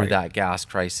through Right. that gas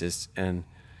crisis, and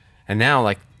now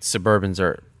like Suburbans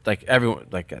are like everyone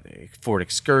like Ford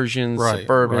Excursions, Right,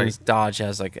 Suburbans, right. Dodge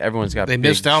has like everyone's got. They big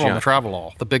missed out on the giant-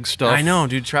 Travelall, the big stuff. I know,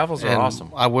 dude. Travels are And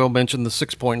awesome. I will mention the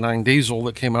 6.9 diesel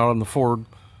that came out in the Ford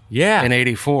Yeah, in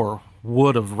 '84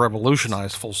 would have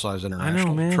revolutionized full-size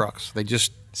international man. trucks. They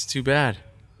just it's too bad.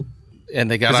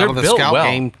 they got 'Cause out they're of the built Scout well.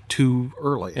 game too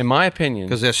early. In my opinion,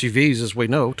 Because SUVs, as we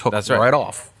know, took That's right. right.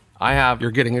 off.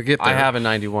 You're getting a get I there. have a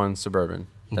 '91 Suburban.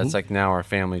 That's like now our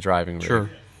family driving rig. Sure.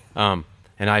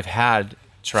 And I've had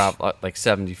like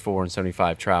 '74 and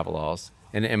 '75 Travelogues,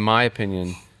 and in my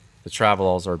opinion, the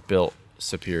Travelogues are built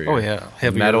superior. Oh, yeah. The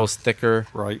Heavier. metal's thicker.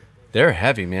 Right. They're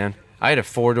heavy, man. I had a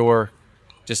 4-door,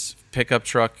 just pickup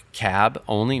truck cab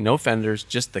only, no fenders,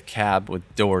 just the cab with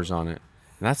doors on it.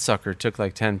 And that sucker took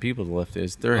like 10 people to lift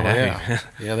it. They're heavy. Yeah.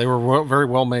 Yeah, they were very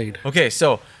well made. Okay,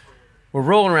 so we're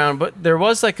rolling around, but there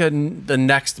was like the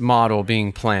next model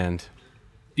being planned.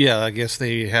 Yeah, I guess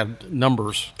they had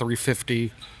numbers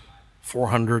 350,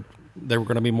 400. They were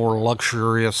going to be more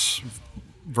luxurious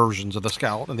versions of the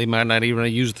Scout, and they might not even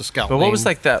have used the Scout. But what name. was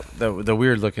like the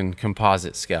weird looking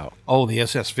composite Scout? Oh, the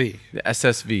SSV. The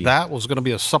SSV. That was going to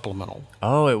be a supplemental.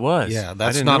 Oh, it was. Yeah, I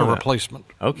that's didn't not a know that. replacement.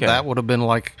 Okay. That would have been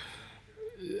like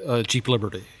Jeep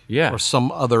Liberty. Yeah. Or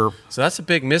some other. So that's a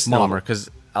big misnomer Model. because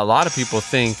a lot of people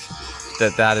think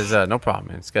that is no problem,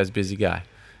 man. This guy's a busy guy.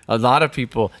 A lot of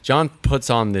people, John puts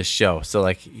on this show, so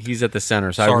like he's at the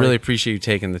center. So I Sorry. really appreciate you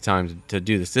taking the time to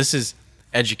do this. This is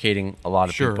educating a lot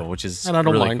of Sure. people, which is And I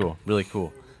don't really mind. cool. Really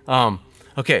cool.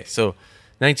 Okay, so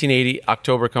 1980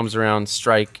 October comes around,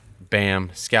 strike,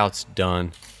 bam, Scout's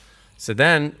done. So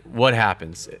then what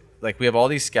happens? Like we have all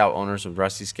these Scout owners with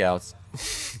rusty Scouts.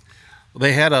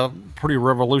 They had a pretty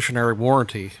revolutionary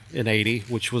warranty in '80,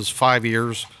 which was 5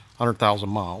 years, 100,000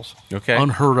 miles. Okay.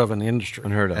 Unheard of in the industry.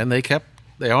 Unheard of. And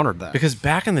they honored that. Because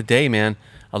back in the day, man,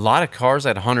 a lot of cars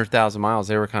at 100,000 miles,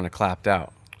 they were kind of clapped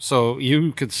out. So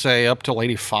you could say up till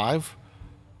 '85,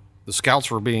 the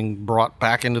Scouts were being brought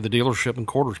back into the dealership and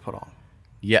quarters put on.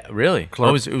 Yeah, really?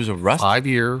 Oh, it was a rust. 5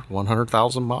 year,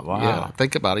 100,000 miles. Wow. Yeah,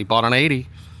 think about it. He bought an '80.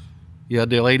 You had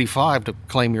till '85 to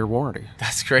claim your warranty.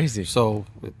 That's crazy. So,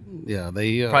 yeah,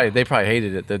 they They probably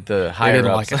hated it. The they higher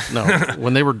didn't ups. like it. No,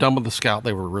 when they were done with the Scout,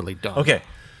 they were really done. Okay.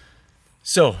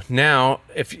 So now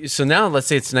let's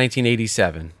say it's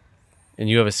 1987, and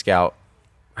you have a Scout.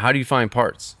 How do you find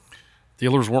parts?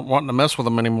 Dealers weren't wanting to mess with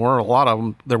them anymore. A lot of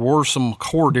them. There were some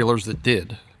core dealers that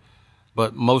did,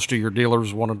 but most of your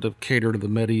dealers wanted to cater to the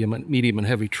medium and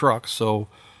heavy trucks. So,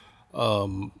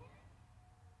 and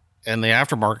the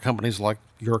aftermarket companies like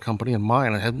your company and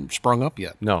mine hadn't sprung up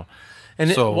yet. No.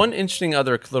 And So- one interesting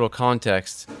other little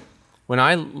context, when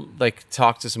I like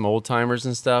talk to some old timers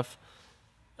and stuff,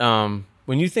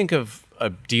 when you think of a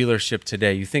dealership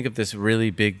today, you think of this really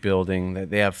big building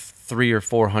that they have 300 or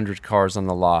 400 cars on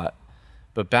the lot.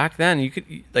 But back then,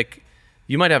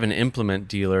 you might have an implement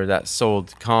dealer that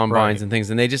sold combines Right. and things,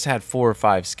 and they just had 4 or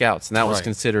 5 Scouts, and that was Right.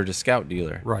 considered a Scout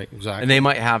dealer. Right, exactly. And they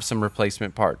might have some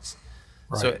replacement parts.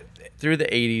 So Right. through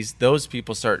the 80s, those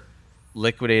people start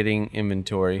liquidating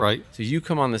inventory. Right. So you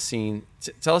come on the scene.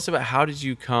 Tell us about how did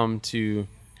you come to?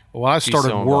 Well, I started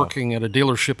so involved. working at a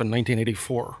dealership in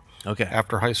 1984. Okay.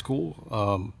 After high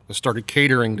school, I started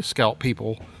catering to Scout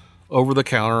people over the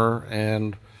counter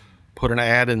and put an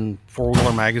ad in Four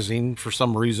Wheeler magazine for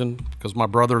some reason because my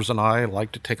brothers and I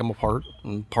like to take them apart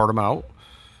and part them out.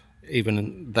 Even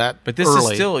in that, But this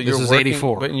early. is still this you're is working,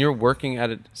 '84. But you're working at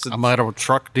it. So, I'm at a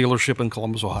truck dealership in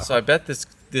Columbus, Ohio. so I bet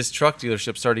this truck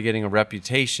dealership started getting a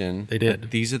reputation. They did.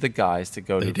 that these are the guys to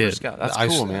go to They for did. Scout. That's I-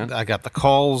 cool, man. I got the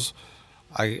calls.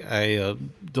 I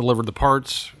delivered the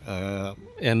parts,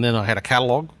 and then I had a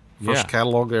catalog. First Yeah.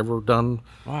 catalog ever done.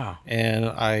 Wow. And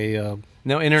I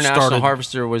Now, International started-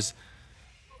 Harvester was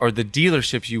or the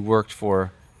dealerships you worked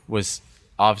for was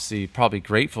obviously probably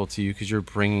grateful to you because you're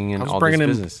bringing in all this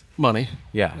business. Money,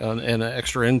 Yeah. and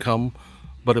extra income,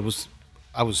 but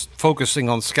I was focusing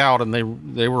on Scout, and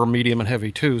they were medium and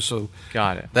heavy too, so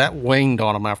Got it. that waned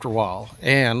on them after a while,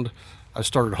 and I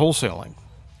started wholesaling.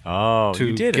 Oh, To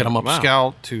you did get it. them up Wow.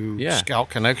 Scout, to Yeah.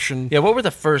 Scout Connection. Yeah, what were the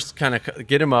first kind of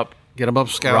get them up? Get them up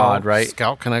Scout, Rod, right?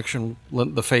 Scout Connection,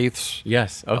 the Faiths.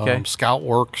 Yes. Okay. Scout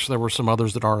Works. There were some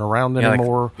others that aren't around Yeah,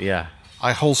 anymore. yeah.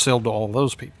 I wholesaled to all of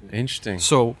those people. Interesting.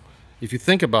 So if you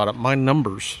think about it, my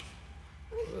numbers,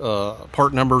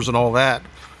 part numbers and all that,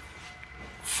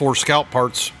 for Scout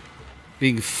parts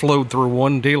being flowed through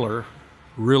one dealer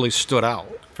really stood out.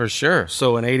 For sure.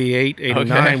 So in 88,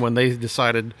 89, Okay. when they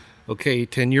decided, okay,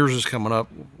 10 years is coming up,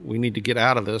 we need to get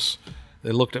out of this,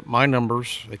 they looked at my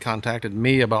numbers. They contacted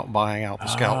me about buying out the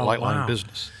Scout Light Line wow.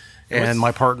 business. And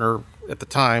my partner at the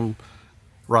time,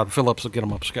 Rod Phillips, would get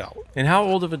them up Scout. And how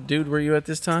old of a dude were you at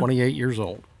this time? 28 years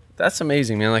old. That's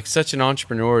amazing, man. Like such an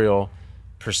entrepreneurial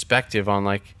perspective on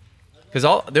like, because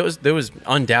there was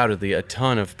undoubtedly a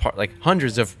ton of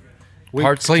hundreds of We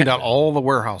parts. cleaned out all the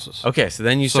warehouses. Okay, so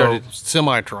then you So started.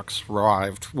 semi trucks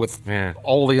arrived with Man.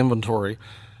 all the inventory.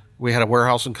 We had a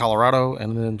warehouse in Colorado,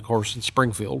 and then of course in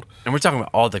Springfield. And we're talking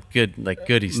about all the good, like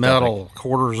goodie stuff. Metal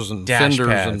quarters and dash fenders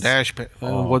pads. and dash pads.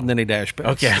 Wasn't any dash pads.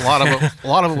 Okay. a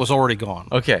lot of it was already gone.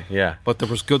 Okay, yeah. But there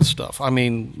was good stuff. I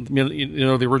mean, you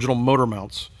know the original motor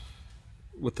mounts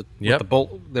with the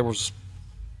bolt. There was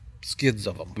skids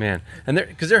of them. Man, and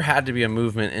there had to be a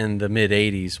movement in the mid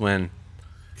 '80s when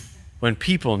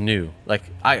people knew. Like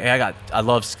I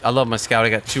love my Scout. I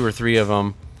got 2 or 3 of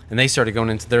them, and they started going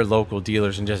into their local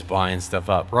dealers and just buying stuff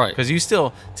up. Right. Because you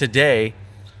still today,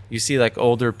 you see like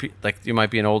like you might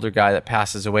be an older guy that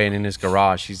passes away, and in his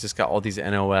garage he's just got all these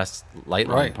NOS light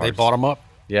line Right. parts. They bought them up.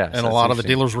 Yeah, And so a that's lot of the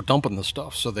interesting. dealers were dumping the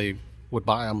stuff, so they would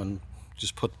buy them and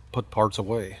just put parts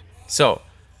away. So,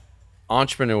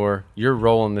 entrepreneur, you're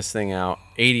rolling this thing out.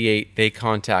 88, they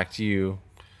contact you,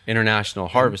 International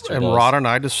Harvester. And does. Rod and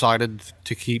I decided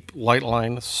to keep light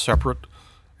line separate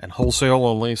and wholesale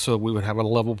only, so we would have a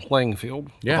level playing field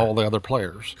Yeah. with all the other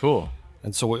players. Cool.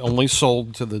 And so we only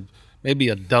sold to maybe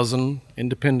a dozen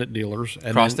independent dealers and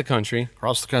Across then- the country.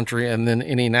 across the country, and then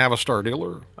any Navistar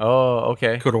dealer Oh,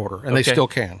 okay. could order, and they Okay. still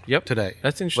can. Yep. Today.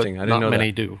 That's interesting. But I didn't know not many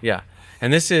that. do. Yeah.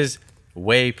 And this is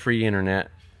way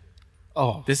pre-internet.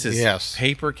 Oh, This is yes,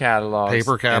 paper catalogs.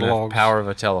 Paper and the catalogs. power of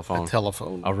a telephone.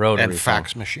 telephone, A rotary and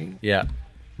fax machine. Yeah.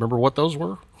 Remember what those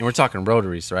were? And we're talking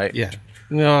rotaries, right? Yeah.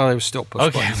 No, they were still push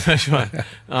Okay. buttons. Push button.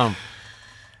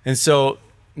 And so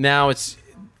now when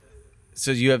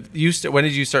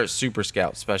did you start Super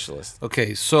Scout Specialist?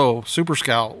 Okay, so Super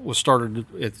Scout was started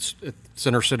at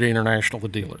Center City International, the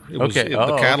dealer. It was, Okay.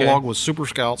 the catalog Okay. was Super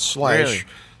Scout / Really?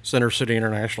 Center City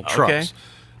International Okay. Trucks.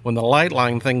 When the Light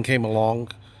Line thing came along,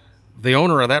 the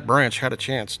owner of that branch had a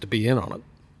chance to be in on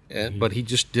it, but he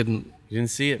just didn't You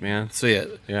didn't see it, man. see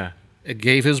it. Yeah. It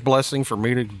gave his blessing for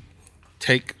me to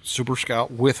take Super Scout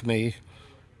with me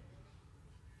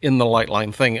in the Light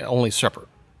Line thing, only separate.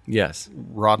 Yes.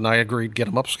 Rod and I agreed, get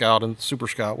them up Scout, and Super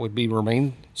Scout would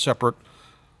remain separate.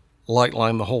 Light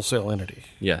Line, the wholesale entity,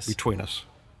 Yes. between us.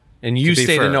 And you To be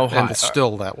stayed fair, in Ohio. and it's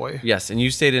still that way. Yes, and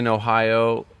you stayed in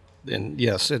Ohio And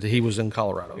yes, he was in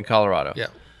Colorado. and Colorado. Yeah.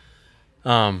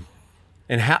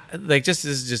 And how, like, this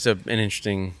is just an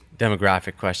interesting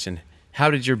demographic question. How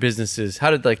did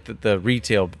the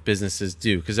retail businesses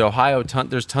do? Because Ohio,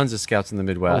 there's tons of scouts in the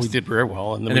Midwest. We did very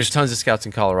well, and then and there's tons of scouts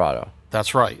in Colorado.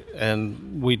 that's right.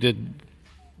 And we had,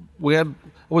 I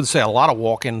wouldn't say a lot of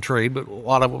walk-in trade, but a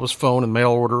lot of it was phone and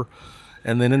mail order.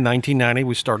 And then in 1990,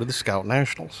 we started the Scout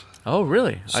Nationals. Oh,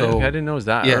 really? So- I didn't know it was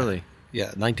that Yeah. early.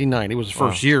 Yeah, 1990 was the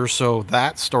first year, so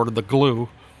that started the glue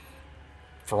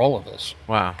for all of this.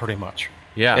 Wow. Pretty much.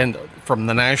 Yeah. And from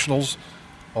the Nationals,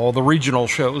 all the regional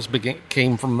shows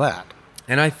came from that.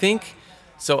 And I think,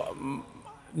 so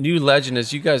New Legend,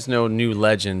 as you guys know, New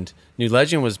Legend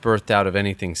was birthed out of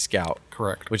Anything Scout.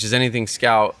 Correct. Which is Anything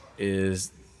Scout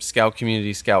is Scout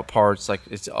community, Scout parts. Like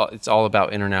it's all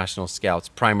about international scouts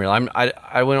primarily.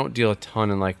 I don't deal a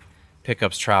ton in like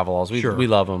pickups, travel-alls. Sure. We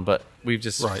love them, but we've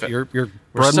just Right. Your we're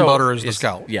bread and butter is the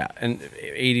Scout. Yeah, and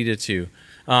 80-2.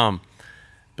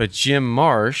 But Jim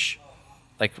Marsh,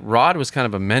 like Rod was kind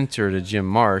of a mentor to Jim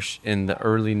Marsh in the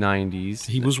early 90s.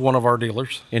 He was one of our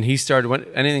dealers. And he started when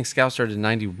Anything Scout started in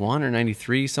 91 or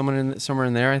 93, somewhere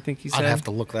in there, I think he said. I'd have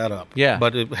to look that up. Yeah.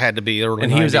 But it had to be early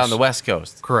And he was out 90s. on the West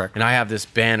Coast. Correct. And I have this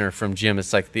banner from Jim.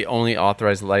 It's like the only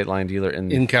authorized light line dealer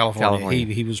in California.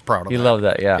 He was proud of He that. loved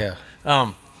that, yeah.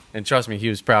 Yeah. And trust me, he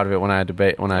was proud of it when I had to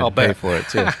pay I'll pay bet. for it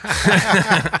too.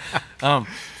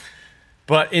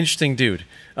 But interesting dude.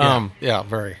 Yeah,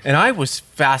 very. And I was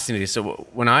fascinated. So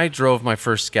when I drove my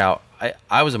first Scout,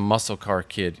 I was a muscle car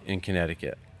kid in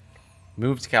Connecticut.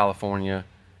 Moved to California.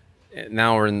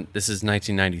 Now this is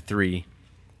 1993.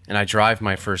 And I drive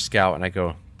my first Scout and I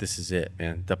go, this is it,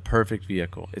 man. The perfect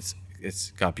vehicle. It's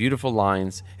got beautiful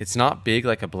lines. It's not big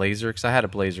like a Blazer, because I had a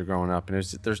Blazer growing up, and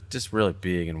they're just really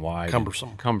big and wide.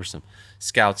 Cumbersome.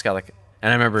 Scout's got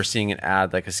and I remember seeing an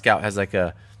ad, like a Scout has like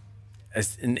an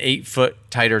 8-foot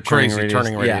tighter turning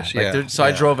radius. Yeah. So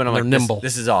I drove it, and I'm like, nimble.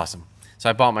 This is awesome. So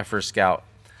I bought my first Scout,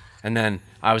 and then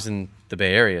I was in the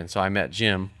Bay Area, and so I met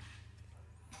Jim.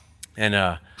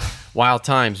 And wild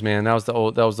times, man. That was the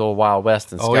old Wild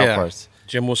West and Scout parts.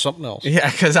 Jim was something else. Yeah,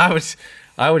 because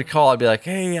I would call. I'd be like,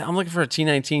 "Hey, I'm looking for a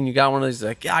T19. You got one of these?" He's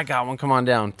like, "Yeah, I got one. Come on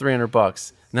down.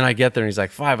 $300." And then I get there, and he's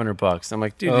like, $500. I'm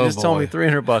like, "Dude, you just told me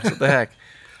 $300. What the heck?"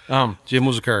 Jim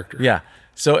was a character. Yeah.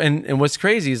 So and what's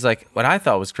crazy is, like, what I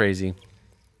thought was crazy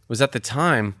was, at the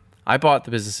time I bought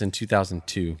the business in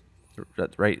 2002,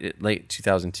 right, late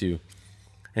 2002,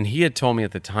 and he had told me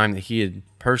at the time that he had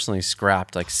personally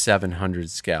scrapped like 700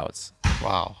 Scouts.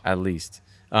 Wow. At least.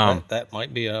 That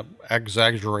might be an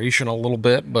exaggeration a little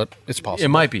bit, but it's possible. It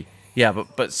might be. Yeah,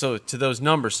 but so to those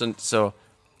numbers, so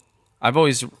I've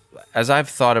always, as I've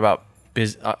thought about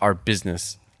our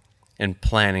business and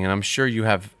planning, and I'm sure you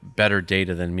have better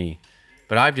data than me,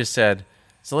 but I've just said,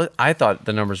 I thought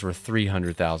the numbers were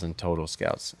 300,000 total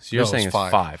Scouts. So you're saying it's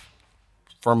five.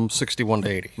 From 61 to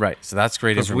 80. Right, so that's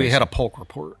great information. Because we had a Polk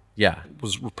report. Yeah. It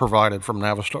was provided from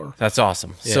Navistar. That's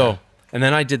awesome. Yeah. So, and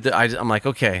then I'm like,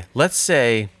 okay, let's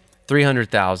say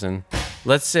 300,000.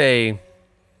 Let's say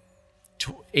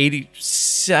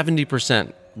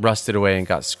 70% rusted away and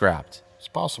got scrapped. It's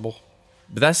possible.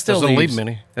 But that still doesn't leave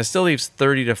many. That still leaves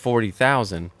 30 to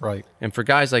 40,000. Right. And for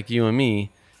guys like you and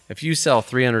me, if you sell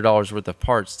 $300 worth of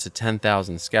parts to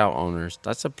 10,000 Scout owners,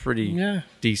 that's a pretty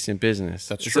decent business.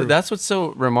 That's true. So that's what's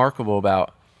so remarkable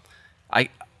about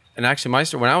and actually, my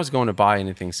story, when I was going to buy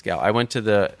anything Scout, I went to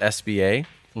the SBA.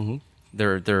 Mm-hmm.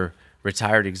 They're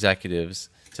retired executives,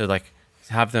 to like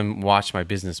have them watch my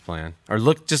business plan or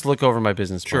just look over my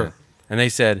business plan. Sure. And they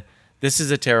said, "This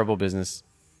is a terrible business.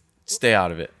 Stay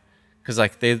out of it." Because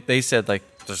like they said, like,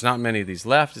 there's not many of these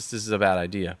left. This is a bad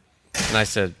idea. And I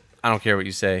said, I don't care what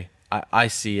you say. I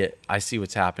see it. I see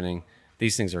what's happening.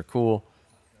 These things are cool.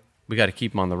 We got to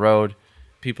keep them on the road.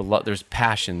 People love. There's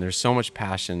passion. There's so much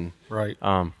passion. Right.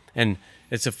 And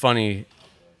it's a funny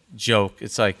joke.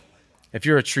 It's like, if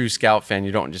you're a true Scout fan,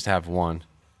 you don't just have one.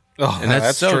 Oh, and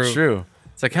that's so true.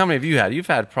 It's like, how many have you had? You've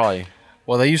had probably.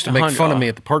 Well, they used to make fun of me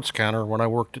at the parts counter when I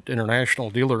worked at International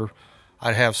Dealer.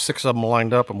 I'd have 6 of them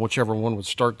lined up, and whichever one would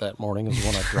start that morning is the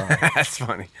one I'd drive. That's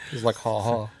funny. It's like, ha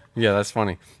ha. Yeah, that's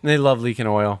funny. And they love leaking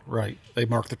oil. Right. They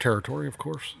mark the territory, of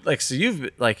course. Like, so you've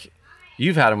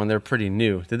had them when they're pretty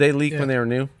new. Did they leak when they were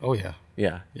new? Oh, yeah.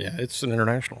 Yeah. Yeah, it's an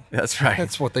International. That's right.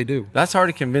 That's what they do. That's hard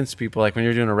to convince people, like when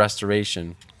you're doing a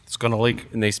restoration. It's going to leak.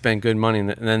 And they spend good money, and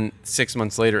then 6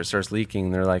 months later it starts leaking,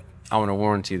 and they're like, I want to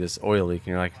warranty this oil leak. And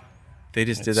you're like, they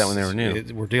just did that when they were new.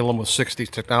 We're dealing with 60s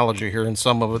technology here, and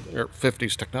some of it are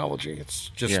 50s technology. It's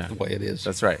just the way it is.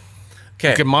 That's right. Okay.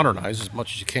 You can modernize as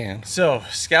much as you can. So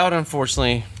Scout,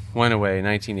 unfortunately, went away in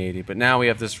 1980, but now we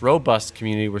have this robust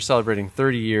community. We're celebrating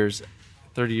 30 years.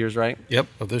 30 years, right? Yep,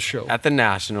 of this show. At the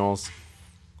Nationals.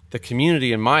 The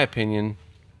community, in my opinion,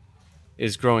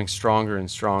 is growing stronger and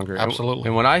stronger. Absolutely.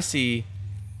 And what I see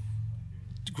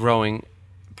growing,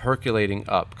 percolating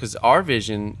up, because our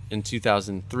vision in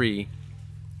 2003,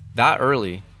 that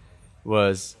early,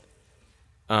 was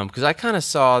because I kind of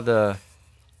saw the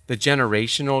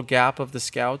generational gap of the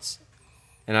Scouts,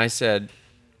 and I said,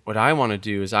 what I want to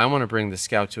do is I want to bring the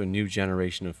Scout to a new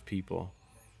generation of people.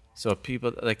 So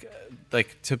people like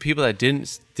to people that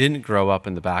didn't grow up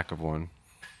in the back of one.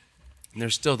 And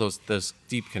there's still those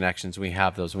deep connections. We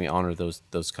have those, and we honor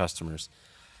those customers.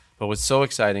 But what's so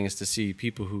exciting is to see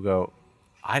people who go,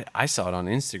 I saw it on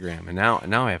Instagram, and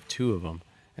now I have 2 of them,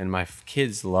 and my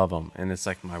kids love them, and it's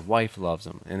like my wife loves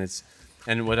them,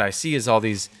 and what I see is all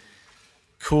these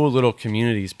cool little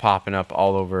communities popping up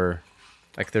all over.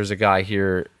 Like, there's a guy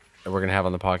here that we're gonna have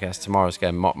on the podcast tomorrow. This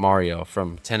guy Mario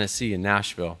from Tennessee in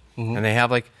Nashville, and they have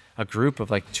like a group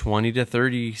of like 20 to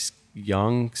 30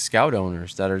 young Scout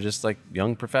owners that are just like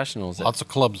young professionals. Lots of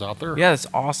clubs out there. Yeah, that's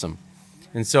awesome.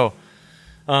 And so,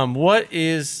 what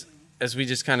is, as we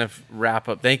just kind of wrap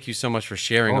up, thank you so much for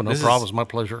sharing. Oh, no problem. It's my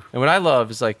pleasure. And what I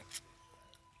love is, like,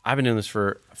 I've been doing this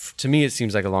to me, it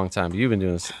seems like a long time, but you've been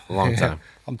doing this a long time.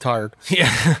 I'm tired.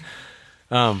 Yeah.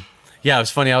 Yeah, it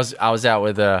was funny. I was out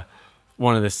with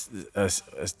one of this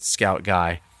Scout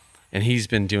guy, and he's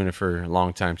been doing it for a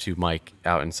long time too. Mike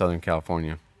out in Southern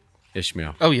California,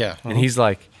 Ishmael. Oh yeah, and he's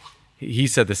like, he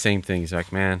said the same thing. He's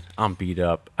like, man, I'm beat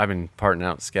up. I've been parting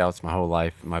out scouts my whole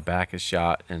life. And my back is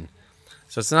shot, and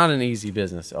so it's not an easy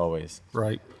business always.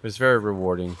 Right. But it's very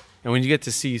rewarding. And when you get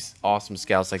to see awesome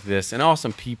scouts like this and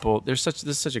awesome people, this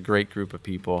is such a great group of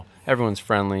people. Everyone's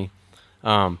friendly,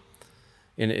 and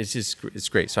it's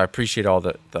great. So I appreciate all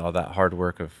that hard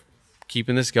work of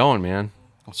keeping this going, man.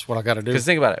 That's what I got to do. Because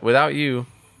think about it, without you,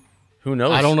 who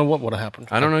knows? I don't know what would have happened.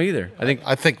 I don't know either.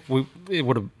 I think it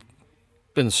would have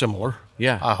been similar.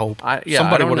 Yeah, I hope.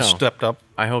 Somebody would have stepped up.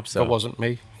 I hope so. It wasn't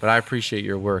me. But I appreciate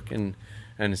your work and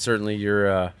certainly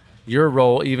your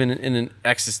role, even in an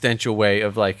existential way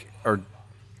of like, or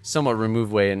somewhat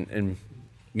removed way, and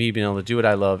me being able to do what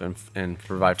I love and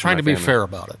provide for trying my to be family. fair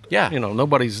about it. Yeah.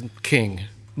 Nobody's king.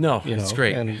 No, it's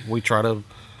great. And we try to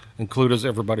include as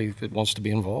everybody that wants to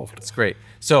be involved. It's great.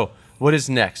 So what is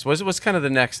next? What's kind of the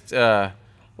next,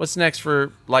 what's next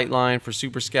for Lightline, for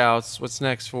Super Scouts? What's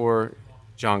next for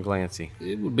John Glancy?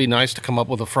 It would be nice to come up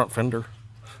with a front fender.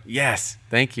 Yes,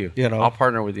 thank you. You know, I'll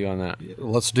partner with you on that.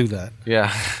 Let's do that.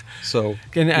 Yeah. So,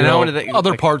 and I wanted to,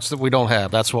 other parts that we don't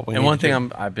have. That's what we. And need one to thing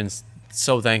do. I've been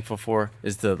so thankful for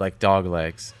is the dog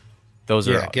legs. Those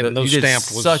are getting those you did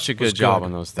stamped was such a good job good.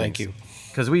 on those things. Thank you.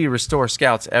 Because we restore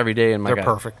scouts every day, and They're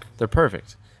perfect. They're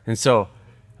perfect. And so,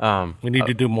 we need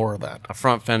to do more of that. a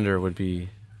front fender would be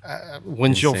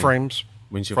Windshield insane. frames,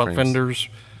 Windshield front frames. fenders,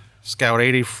 Scout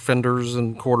 80 fenders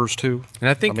and quarters too. And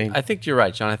I think you're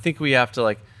right, John. I think we have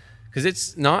to because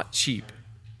it's not cheap.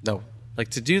 No, Like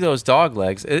to do those dog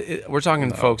legs, we're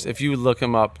talking, folks. If you look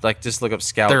them up, just look up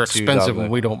Scout. they're 2 expensive dog leg.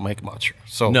 and we don't make much.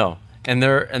 So No, and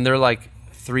they're like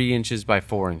 3 inches by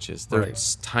 4 inches. They're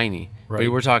Right. tiny. Right.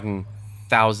 But we're talking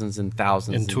thousands and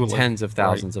thousands In and tooling. tens of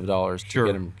thousands Right. of dollars to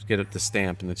Sure. get it the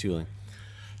stamp and the tooling.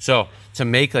 So to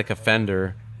make like a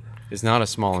fender is not a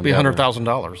small be endeavor.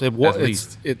 $100,000. It was At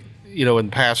least. in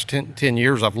past 10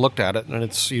 years I've looked at it, and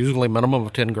it's usually minimum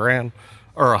of 10 grand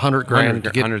or 100 grand to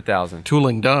get 100,000.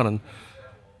 tooling done. And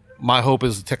my hope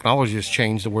is the technology has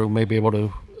changed and we may be able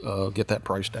to get that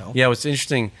price down. Yeah, what's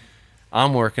interesting,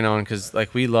 I'm working on, because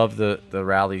we love the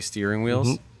rally steering wheels.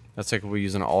 Mm-hmm. That's what we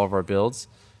use in all of our builds,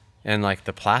 and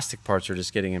the plastic parts are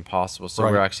just getting impossible. So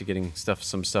Right. we're actually getting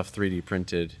some stuff 3D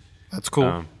printed. That's cool.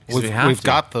 'cause We've we have to.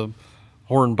 got the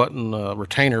horn button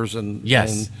retainers, and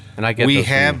Yes, and I get we those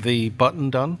from had you. the button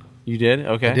done. You did?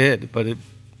 Okay. I did, but it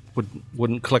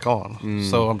wouldn't click on. Mm.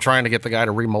 So I'm trying to get the guy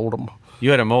to remold them.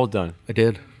 You had a mold done. I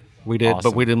did. We did,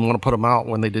 Awesome. but we didn't want to put them out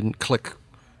when they didn't click.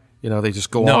 They just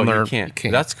go No, on there. you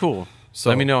can't. That's cool. So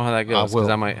let me know how that goes, because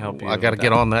will. I might help you. I got to with get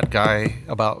that. on that guy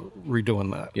about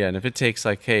redoing that. Yeah, and if it takes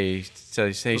hey, say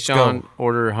Let's Sean, go.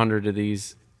 order 100 of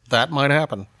these, That might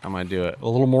happen. I might do it. A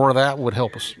little more of that would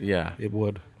help us. Yeah. It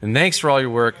would. And thanks for all your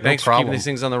work. Thanks for keeping problem. these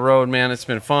things on the road, man. It's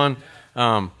been fun.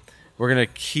 We're gonna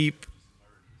keep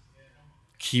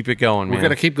it going, man. We're going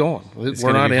to keep going. We're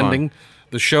gonna not be fun. ending.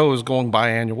 The show is going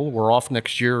biannual. We're off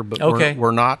next year, but Okay.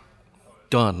 we're not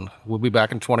done. We'll be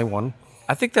back in 21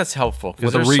 I think that's helpful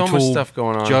because with a there's so much retool. stuff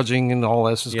going on. Judging and all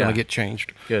this is Yeah. going to get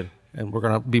changed. Good. And we're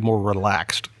going to be more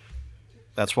relaxed.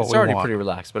 That's what It's we already want. pretty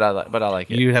relaxed, but I like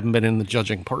it. You haven't been in the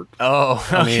judging part. Oh,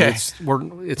 okay. I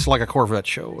mean, it's like a Corvette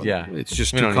show. Yeah. It's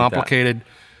just We too don't need that. complicated.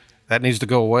 That needs to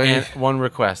go away. And one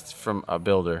request from a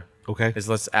builder. Okay. Is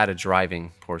let's add a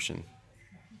driving portion.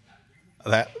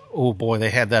 Oh boy,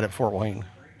 they had that at Fort Wayne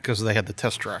because they had the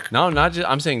test track. No, not just.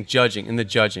 I'm saying judging in the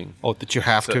judging. Oh, that you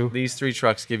have So to. these 3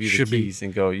 trucks give you Should the be. keys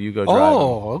and you go drive.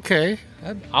 Oh, okay.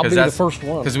 I'll be the first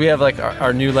one. Because we have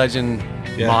our new legend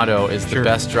Yeah. motto is the Sure.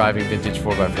 best driving vintage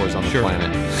 4x4s on the Sure.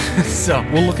 planet. So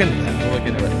We'll look into that. we'll look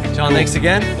into it. John, thanks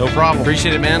again. No problem.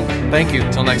 Appreciate it, man. Thank you.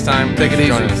 Until next time. Take it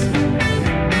thanks for easy. joining us.